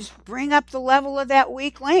do is bring up the level of that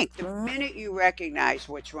weak link. The minute you recognize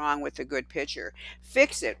what's wrong with a good pitcher,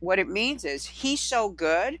 fix it. What it means is he's so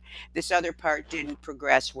good, this other part didn't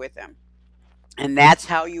progress with him. And that's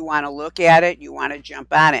how you want to look at it. You want to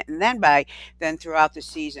jump on it. And then throughout the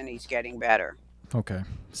season, he's getting better. Okay.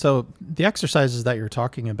 So the exercises that you're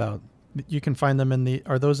talking about, you can find them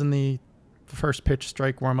are those in the first pitch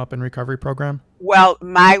strike warm up and recovery program? Well,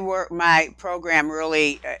 my work, my program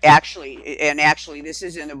really, actually, this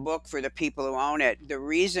is in the book for the people who own it. The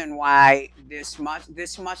reason why this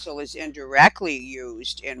muscle is indirectly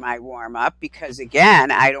used in my warm up, because again,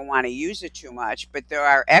 I don't want to use it too much, but there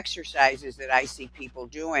are exercises that I see people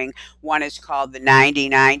doing. One is called the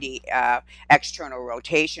 90-90 external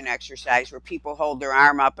rotation exercise, where people hold their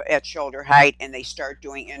arm up at shoulder height and they start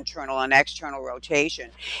doing internal and external rotation.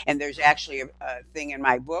 And there's actually a thing in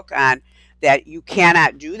my book on that you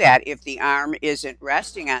cannot do that if the arm isn't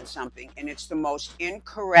resting on something. And it's the most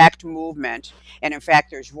incorrect movement. And in fact,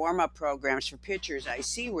 there's warm up programs for pitchers I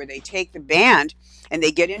see where they take the band and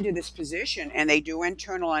they get into this position and they do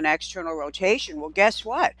internal and external rotation. Well, guess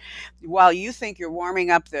what? While you think you're warming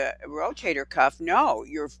up the rotator cuff, no,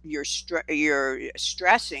 you're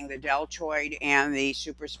stressing the deltoid and the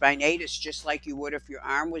supraspinatus just like you would if your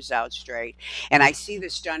arm was out straight. And I see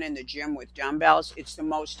this done in the gym with dumbbells. It's the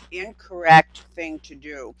most incorrect thing to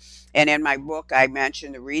do. And in my book, I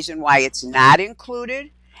mentioned the reason why it's not included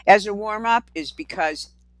as a warm up is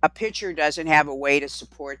because a pitcher doesn't have a way to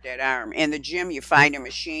support that arm. In the gym, you find a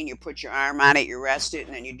machine, you put your arm on it, you rest it,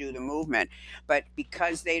 and then you do the movement. But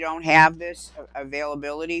because they don't have this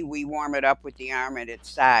availability, we warm it up with the arm at its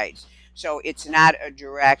sides. So it's not a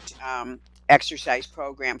direct exercise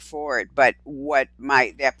program for it. But what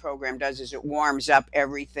my that program does is it warms up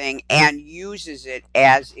everything and uses it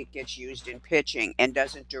as it gets used in pitching and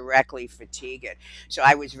doesn't directly fatigue it. So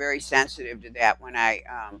I was very sensitive to that when I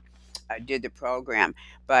did the program.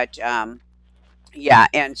 But yeah,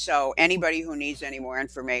 and so anybody who needs any more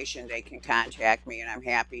information, they can contact me, and I'm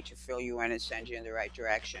happy to fill you in and send you in the right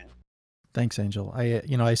direction. Thanks, Angel.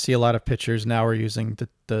 I see a lot of pitchers now are using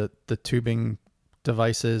the tubing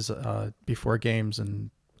devices before games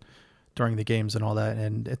and during the games and all that,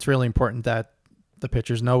 and it's really important that the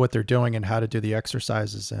pitchers know what they're doing and how to do the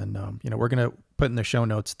exercises. And we're gonna put in the show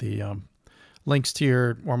notes the links to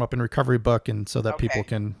your warm up and recovery book, and so that people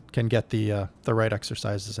Okay. can get the right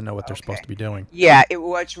exercises and know what they're supposed Okay. to be doing. Yeah,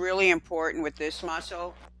 what's really important with this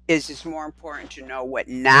muscle is it's more important to know what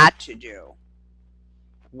not to do.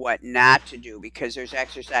 What not to do, because there's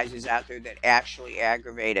exercises out there that actually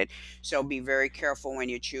aggravate it. So be very careful when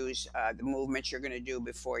you choose the movements you're going to do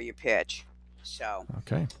before you pitch. So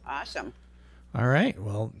Okay. awesome. All right.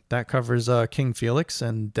 Well, that covers King Felix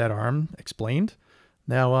and Dead Arm explained.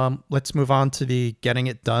 Now, let's move on to the Getting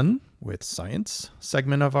It Done with Science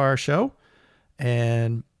segment of our show.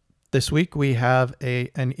 And this week we have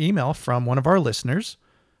an email from one of our listeners.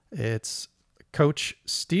 It's Coach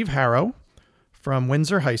Steve Harrow from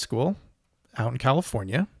Windsor High School out in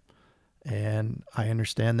California. And I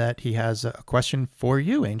understand that he has a question for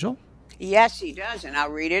you, Angel. Yes, he does, and I'll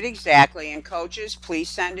read it exactly. And coaches, please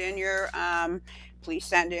send in your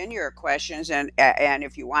questions, and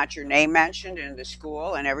if you want your name mentioned in the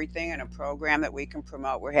school and everything in a program that we can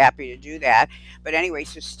promote, we're happy to do that. But anyway,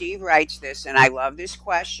 so Steve writes this, and I love this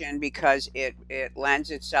question because it lends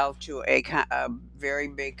itself to a very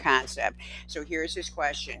big concept. So here's his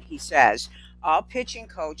question. He says, all pitching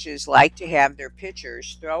coaches like to have their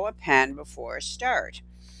pitchers throw a pen before a start.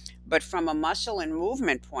 But from a muscle and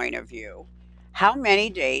movement point of view, how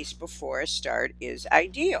many days before a start is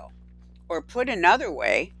ideal? Or put another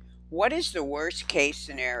way, what is the worst case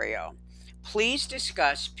scenario? Please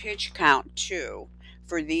discuss pitch count too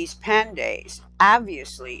for these pen days.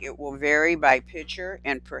 Obviously, it will vary by pitcher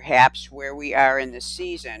and perhaps where we are in the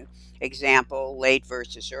season. Example, late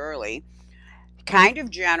versus early. Kind of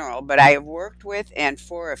general, but I have worked with and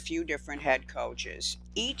for a few different head coaches.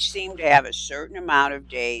 Each seem to have a certain amount of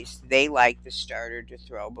days they like the starter to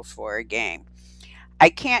throw before a game. I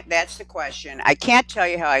can't, that's the question. I can't tell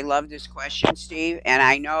you how I love this question, Steve. And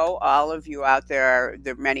I know all of you out there,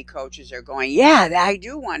 the many coaches are going, yeah, I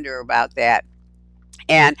do wonder about that.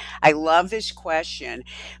 And I love this question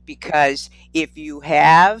because if you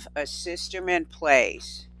have a system in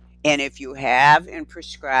place and if you have and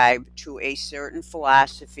prescribe to a certain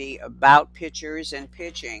philosophy about pitchers and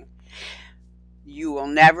pitching, you will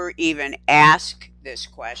never even ask this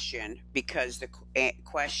question because the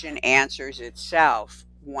question answers itself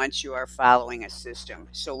once you are following a system.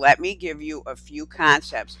 So let me give you a few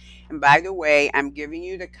concepts. And by the way, I'm giving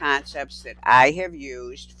you the concepts that I have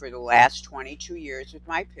used for the last 22 years with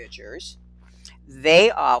my pitchers.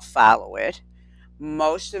 They all follow it.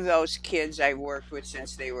 Most of those kids I've worked with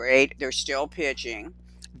since they were 8, they're still pitching.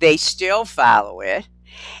 They still follow it.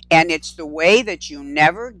 And it's the way that you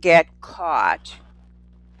never get caught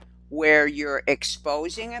where you're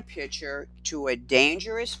exposing a pitcher to a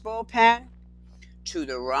dangerous bullpen, to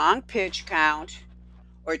the wrong pitch count,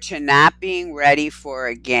 or to not being ready for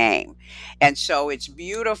a game. And so it's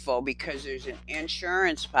beautiful because there's an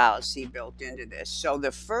insurance policy built into this. So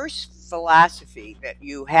the first philosophy that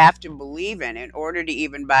you have to believe in order to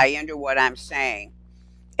even buy into what I'm saying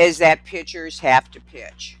is that pitchers have to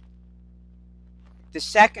pitch. The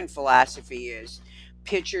second philosophy is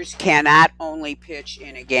pitchers cannot only pitch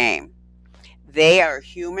in a game. They are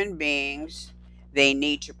human beings. They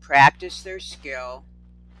need to practice their skill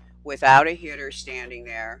without a hitter standing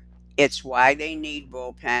there. It's why they need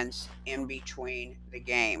bullpens in between the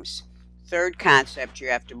games. Third concept you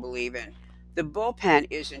have to believe in, the bullpen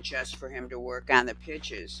isn't just for him to work on the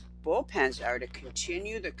pitches. Bullpens are to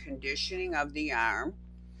continue the conditioning of the arm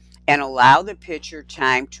and allow the pitcher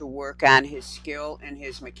time to work on his skill and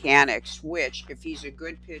his mechanics, which, if he's a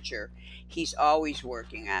good pitcher, he's always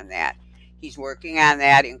working on that. He's working on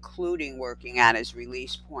that, including working on his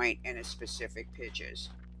release point and his specific pitches.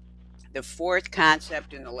 The fourth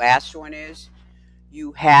concept and the last one is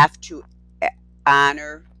you have to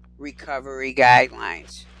honor recovery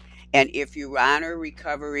guidelines. And if you honor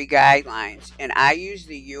recovery guidelines, and I use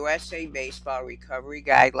the USA Baseball recovery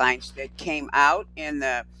guidelines that came out in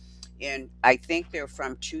I think they're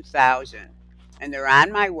from 2000, and they're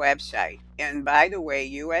on my website. And by the way,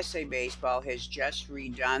 USA Baseball has just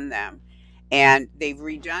redone them, and they've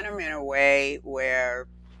redone them in a way where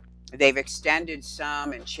they've extended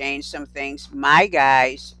some and changed some things. My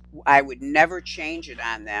guys, I would never change it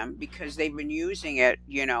on them because they've been using it,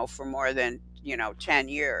 for more than, 10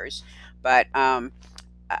 years. But uh,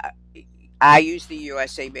 I use the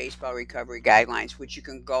USA Baseball Recovery Guidelines, which you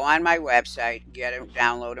can go on my website, get them,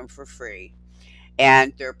 download them for free,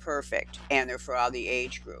 and they're perfect, and they're for all the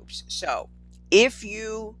age groups. So if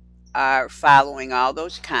you are following all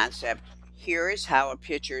those concepts, here is how a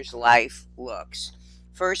pitcher's life looks.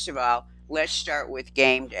 First of all, let's start with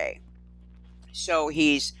game day. So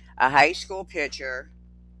he's a high school pitcher,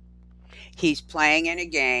 he's playing in a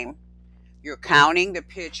game, you're counting the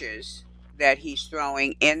pitches that he's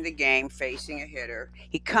throwing in the game facing a hitter.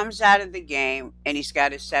 He comes out of the game and he's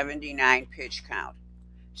got a 79 pitch count.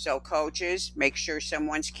 So, coaches, make sure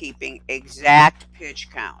someone's keeping exact pitch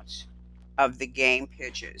counts of the game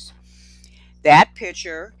pitches. That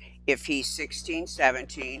pitcher, if he's 16,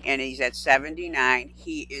 17, and he's at 79,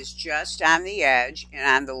 he is just on the edge and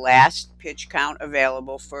on the last pitch count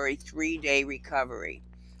available for a 3-day recovery.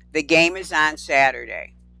 The game is on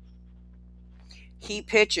Saturday. He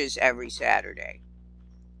pitches every Saturday.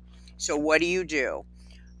 So, what do you do?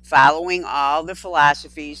 Following all the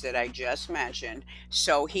philosophies that I just mentioned,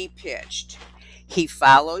 so he pitched. He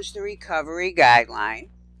follows the recovery guideline,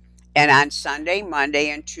 and on Sunday, Monday,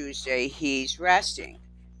 and Tuesday, he's resting.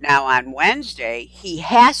 Now, on Wednesday, he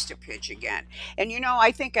has to pitch again. And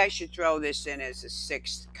I think I should throw this in as a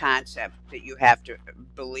sixth concept that you have to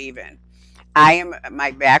believe in.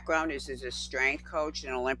 My background is as a strength coach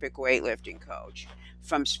and Olympic weightlifting coach.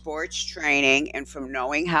 From sports training and from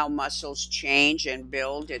knowing how muscles change and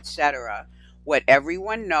build, etc., what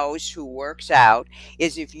everyone knows who works out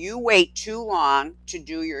is if you wait too long to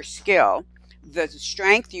do your skill, the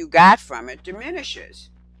strength you got from it diminishes.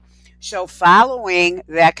 So, following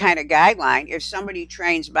that kind of guideline, if somebody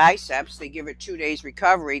trains biceps, they give it 2 days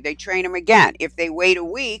recovery, they train them again. If they wait a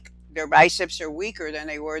week, their biceps are weaker than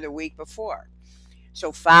they were the week before.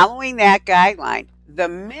 So, following that guideline, the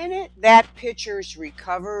minute that pitcher's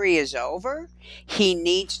recovery is over, he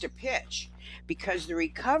needs to pitch because the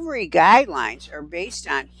recovery guidelines are based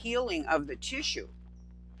on healing of the tissue.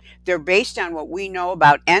 They're based on what we know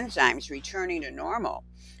about enzymes returning to normal.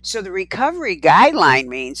 So the recovery guideline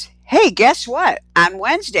means, hey, guess what? On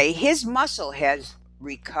Wednesday, his muscle has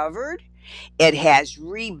recovered, it has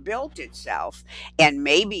rebuilt itself, and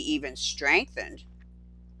maybe even strengthened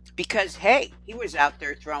because, hey, he was out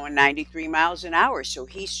there throwing 93 miles an hour. So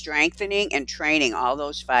he's strengthening and training all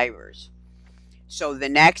those fibers. So the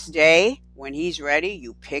next day, when he's ready,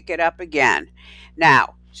 you pick it up again.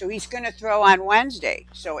 Now, so he's going to throw on Wednesday.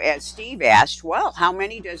 So as Steve asked, well, how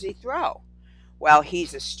many does he throw? Well,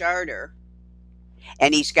 he's a starter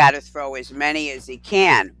and he's got to throw as many as he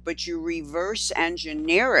can, but you reverse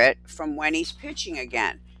engineer it from when he's pitching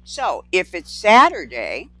again. So if it's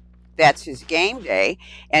Saturday, that's his game day,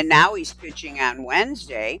 and now he's pitching on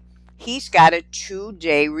Wednesday, he's got a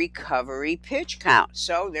 2-day recovery pitch count.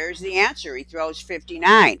 So there's the answer. He throws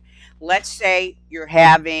 59. Let's say you're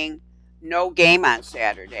having no game on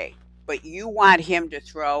Saturday, but you want him to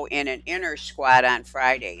throw in an inner squad on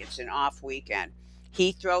Friday. It's an off weekend.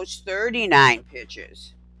 He throws 39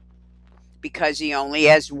 pitches because he only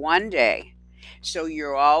has one day. So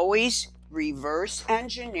you're always reverse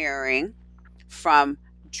engineering from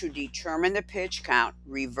to determine the pitch count,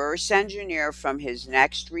 reverse engineer from his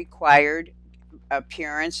next required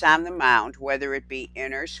appearance on the mound, whether it be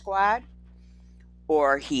inner squad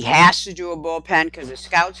or he has to do a bullpen because the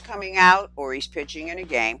scout's coming out or he's pitching in a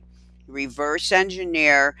game. Reverse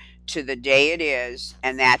engineer to the day it is,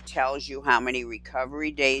 and that tells you how many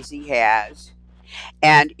recovery days he has.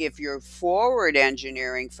 And if you're forward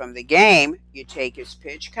engineering from the game, you take his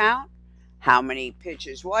pitch count, how many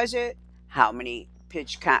pitches was it, how many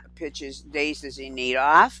pitches days does he need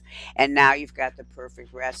off, and now you've got the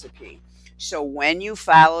perfect recipe. So when you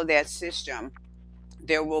follow that system,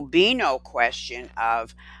 there will be no question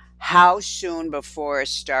of how soon before a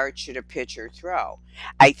start should a pitcher throw.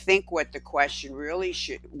 I think what this question really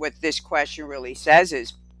says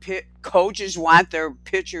is coaches want their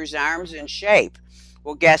pitchers' arms in shape.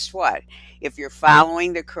 Well, guess what? If you're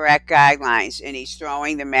following the correct guidelines and he's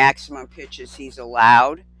throwing the maximum pitches he's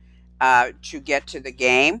allowed to get to the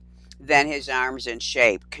game, then his arm's in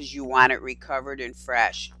shape because you want it recovered and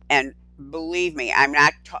fresh. And believe me,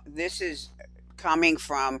 this is coming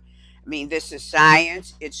from, I mean, this is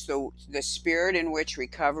science. It's the spirit in which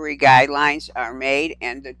recovery guidelines are made.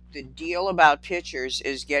 And the deal about pitchers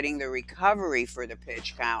is getting the recovery for the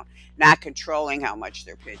pitch count, not controlling how much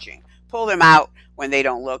they're pitching. Pull them out when they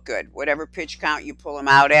don't look good. Whatever pitch count you pull them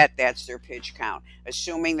out at, that's their pitch count.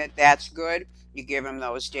 Assuming that that's good, you give them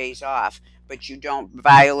those days off. But you don't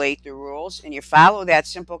violate the rules and you follow that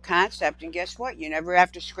simple concept. And guess what? You never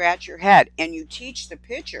have to scratch your head. And you teach the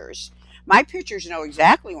pitchers. My pitchers know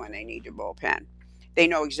exactly when they need to bullpen. They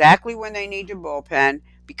know exactly when they need to bullpen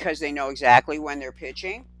because they know exactly when they're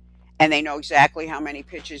pitching and they know exactly how many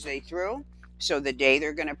pitches they threw. So the day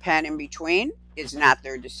they're going to pen in between is not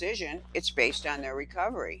their decision. It's based on their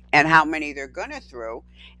recovery. And how many they're going to throw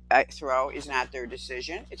is not their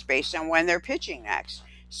decision. It's based on when they're pitching next.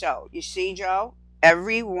 So you see, Joe,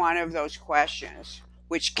 every one of those questions,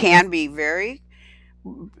 which can be very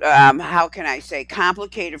how can I say,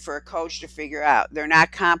 complicated for a coach to figure out. They're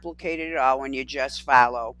not complicated at all when you just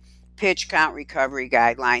follow pitch count recovery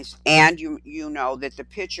guidelines, and you know that the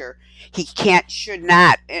pitcher should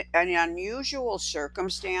not in unusual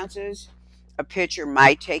circumstances. A pitcher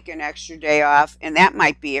might take an extra day off, and that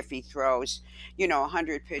might be if he throws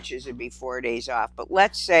 100 pitches, it'd be 4 days off. But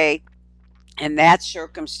let's say in that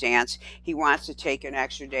circumstance he wants to take an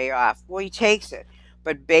extra day off. Well, he takes it,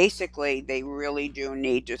 but basically they really do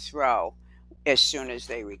need to throw as soon as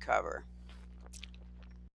they recover.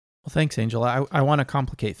 Well, thanks, Angel. I want to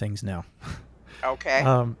complicate things now.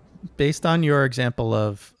 Okay. Based on your example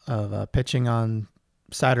of pitching on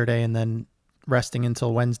Saturday and then resting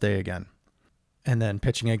until Wednesday again, and then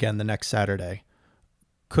pitching again the next Saturday,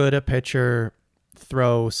 could a pitcher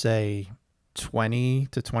throw, say, 20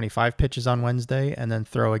 to 25 pitches on Wednesday and then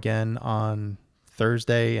throw again on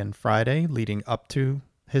Thursday and Friday leading up to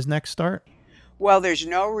his next start? Well, there's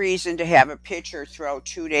no reason to have a pitcher throw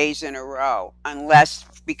 2 days in a row unless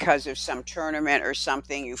because of some tournament or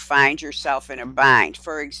something you find yourself in a bind.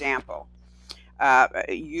 For example,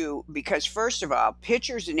 because first of all,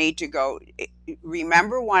 pitchers need to go.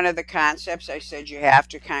 Remember one of the concepts I said you have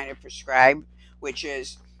to kind of prescribe, which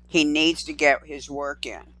is he needs to get his work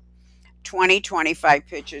in. 20-25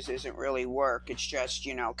 pitches isn't really work. It's just,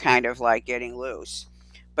 kind of like getting loose.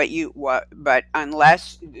 But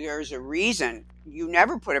unless there's a reason, you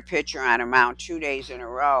never put a pitcher on a mound 2 days in a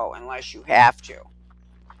row unless you have to.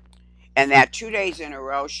 And that 2 days in a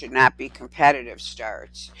row should not be competitive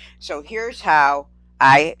starts. So here's how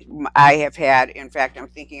I have had, in fact, I'm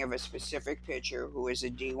thinking of a specific pitcher who is a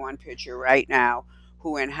D1 pitcher right now,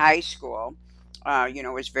 who in high school,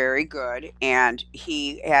 was very good, and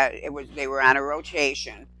they were on a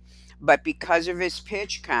rotation, but because of his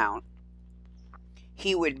pitch count,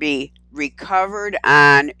 he would be recovered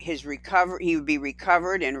on his recover. He would be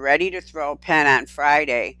recovered and ready to throw pen on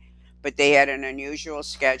Friday, but they had an unusual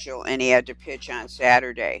schedule and he had to pitch on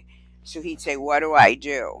Saturday. So he'd say, "What do I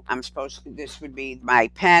do? This would be my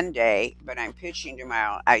pen day, but I'm pitching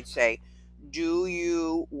tomorrow." I'd say, "Do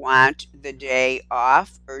you want the day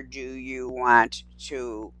off or do you want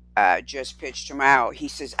to just pitch tomorrow?" He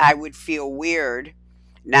says, "I would feel weird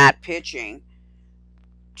not pitching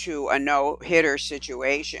to a no-hitter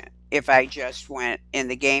situation if I just went in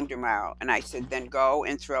the game tomorrow." And I said, "Then go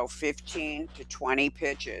and throw 15 to 20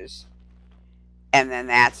 pitches, and then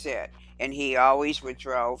that's it." And he always would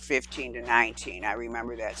throw 15 to 19. I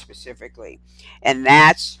remember that specifically. And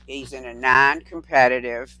he's in a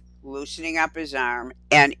non-competitive, loosening up his arm.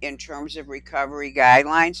 And in terms of recovery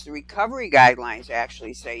guidelines, the recovery guidelines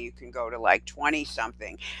actually say you can go to like 20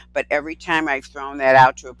 something. But every time I've thrown that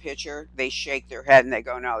out to a pitcher, they shake their head and they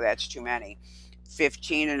go, "No, that's too many."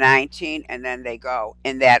 15 to 19, and then they go.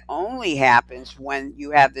 And that only happens when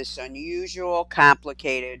you have this unusual,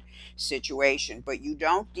 complicated situation, but you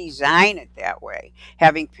don't design it that way.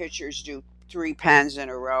 Having pitchers do three pens in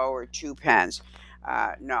a row or two pens.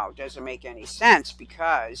 No, doesn't make any sense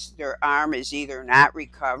because their arm is either not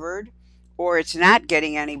recovered or it's not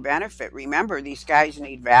getting any benefit. Remember, these guys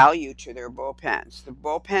need value to their bullpens. The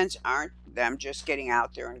bullpens aren't them just getting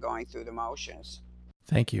out there and going through the motions.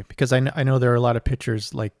 Thank you. Because I know there are a lot of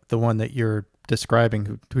pitchers like the one that you're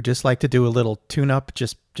describing who just like to do a little tune up,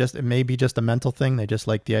 just it may be just a mental thing. They just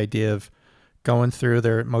like the idea of going through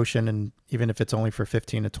their motion, and even if it's only for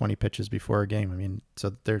 15 to 20 pitches before a game. I mean,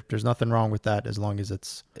 so there's nothing wrong with that as long as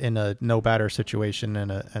it's in a no batter situation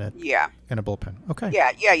and Yeah. in a bullpen. Okay.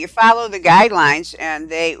 Yeah, yeah, you follow the guidelines, and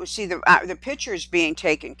they see the pitcher's being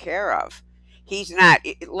taken care of. He's not.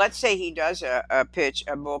 Let's say he does a pitch,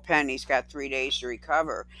 a bullpen. He's got 3 days to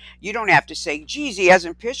recover. You don't have to say, "Geez, he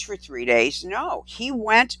hasn't pitched for 3 days." No, he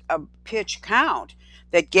went a pitch count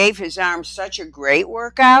that gave his arm such a great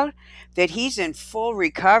workout that he's in full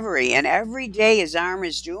recovery, and every day his arm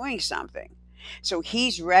is doing something. So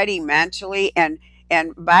he's ready mentally. And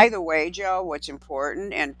by the way, Joe, what's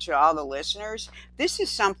important, and to all the listeners, this is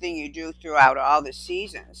something you do throughout all the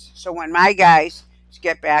seasons. So when my guys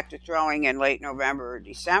get back to throwing in late November or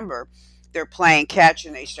December, they're playing catch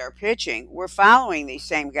and they start pitching. We're following these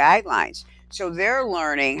same guidelines. So they're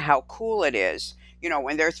learning how cool it is.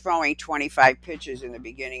 When they're throwing 25 pitches in the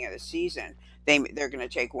beginning of the season, they're going to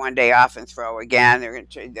take one day off and throw again. They're going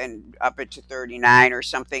to then up it to 39 or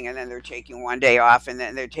something, and then they're taking one day off, and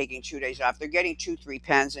then they're taking 2 days off. They're getting 2, 3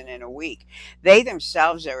 pens in a week. They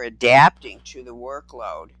themselves are adapting to the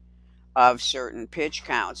workload of certain pitch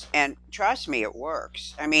counts, and trust me, it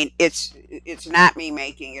works. I mean, it's not me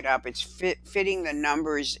making it up. It's fitting the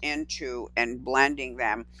numbers into and blending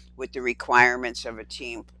them with the requirements of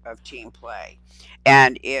team play,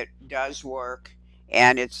 and it does work.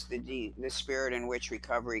 And it's the spirit in which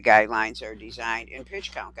recovery guidelines are designed in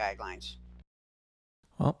pitch count guidelines.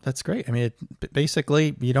 Well, that's great. I mean,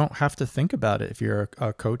 basically, you don't have to think about it if you're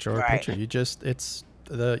a coach or a Right. pitcher.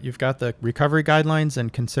 You've got the recovery guidelines,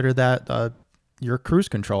 and consider that your cruise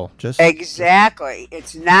control. Exactly.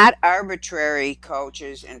 It's not arbitrary,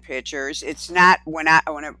 coaches and pitchers. It's not when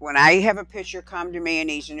I have a pitcher come to me and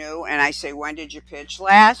he's new and I say, "When did you pitch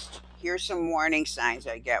last?" Here's some warning signs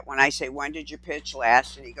I get when I say, "When did you pitch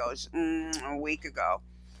last?" And he goes, "A week ago."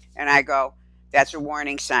 And I go, "That's a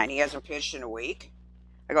warning sign. He hasn't pitched in a week."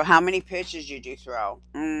 I go, "How many pitches did you throw?"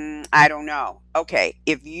 I don't know. Okay,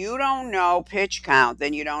 if you don't know pitch count,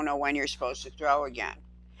 then you don't know when you're supposed to throw again,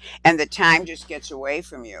 and the time just gets away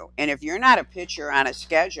from you. And if you're not a pitcher on a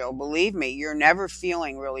schedule, believe me, you're never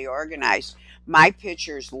feeling really organized. My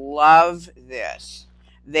pitchers love this.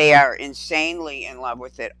 They are insanely in love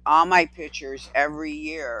with it. All my pitchers every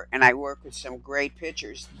year, and I work with some great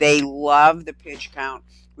pitchers, they love the pitch count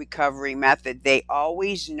recovery method. They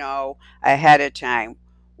always know ahead of time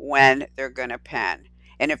when they're going to pen.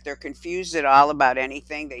 And if they're confused at all about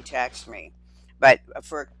anything, they text me. But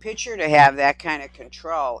for a pitcher to have that kind of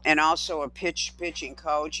control, and also a pitching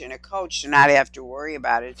coach and a coach to not have to worry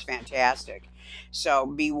about it, it's fantastic. So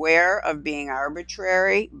beware of being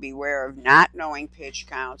arbitrary, beware of not knowing pitch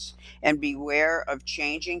counts, and beware of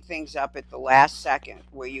changing things up at the last second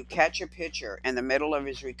where you catch a pitcher in the middle of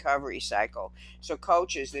his recovery cycle. So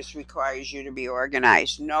coaches, this requires you to be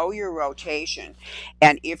organized. Know your rotation.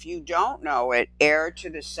 And if you don't know it, err to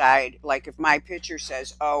the side. Like if my pitcher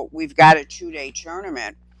says, "Oh, we've got a 2 day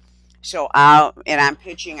tournament, I'm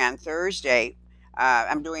pitching on Thursday.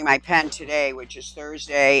 I'm doing my pen today, which is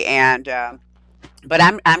Thursday, and but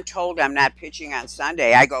I'm told I'm not pitching on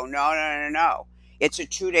Sunday." I go, "No, no, no, no. It's a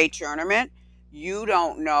 2 day tournament. You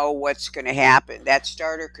don't know what's going to happen. That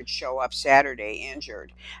starter could show up Saturday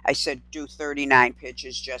injured." I said, "Do 39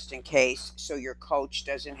 pitches just in case so your coach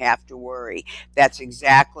doesn't have to worry." That's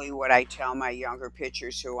exactly what I tell my younger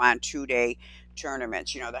pitchers who are on 2 day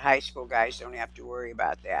tournaments. The high school guys don't have to worry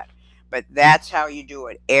about that. But that's how you do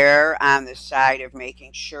it. Err on the side of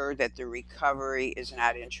making sure that the recovery is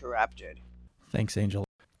not interrupted. Thanks, Angel.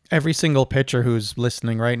 Every single pitcher who's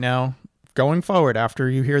listening right now, going forward after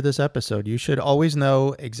you hear this episode, you should always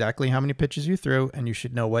know exactly how many pitches you threw, and you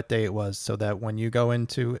should know what day it was, so that when you go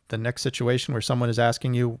into the next situation where someone is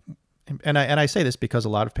asking you, and I say this because a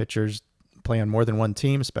lot of pitchers play on more than one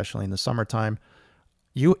team, especially in the summertime,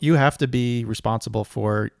 you have to be responsible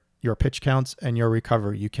for your pitch counts and your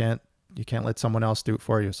recovery. You can't let someone else do it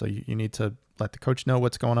for you. So you need to let the coach know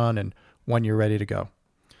what's going on and when you're ready to go.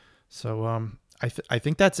 So I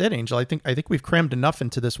think that's it, Angel. I think we've crammed enough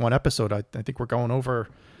into this one episode. I think we're going over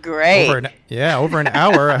Great. over an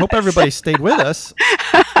hour. I hope everybody stayed with us.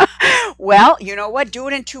 Well, you know what? Do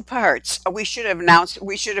it in two parts. We should have announced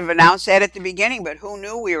that at the beginning, but who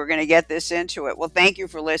knew we were going to get this into it? Well, thank you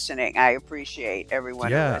for listening. I appreciate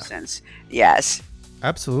everyone who listens. Yes.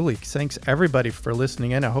 Absolutely. Thanks everybody for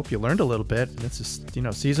listening in. I hope you learned a little bit. This is,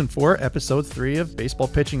 season 4, episode 3 of Baseball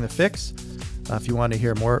Pitching the Fix. If you want to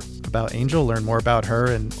hear more about Angel, learn more about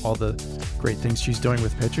her and all the great things she's doing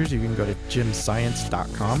with pitchers, you can go to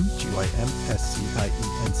gymscience.com,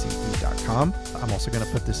 gymscience.com. I'm also going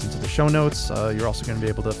to put this into the show notes. You're also going to be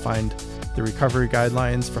able to find the recovery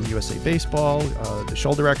guidelines from USA Baseball, the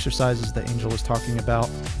shoulder exercises that Angel was talking about.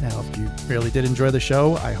 Now, if you really did enjoy the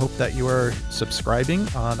show, I hope that you are subscribing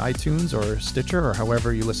on iTunes or Stitcher or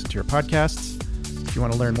however you listen to your podcasts. If you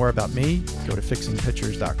want to learn more about me, go to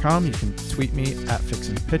fixingpitchers.com. You can tweet me at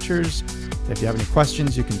fixingpitchers. If you have any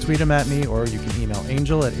questions, you can tweet them at me, or you can email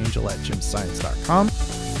angel@gymscience.com.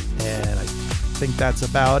 And I think that's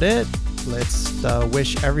about it. Let's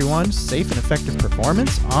wish everyone safe and effective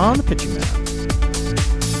performance on the pitching mound.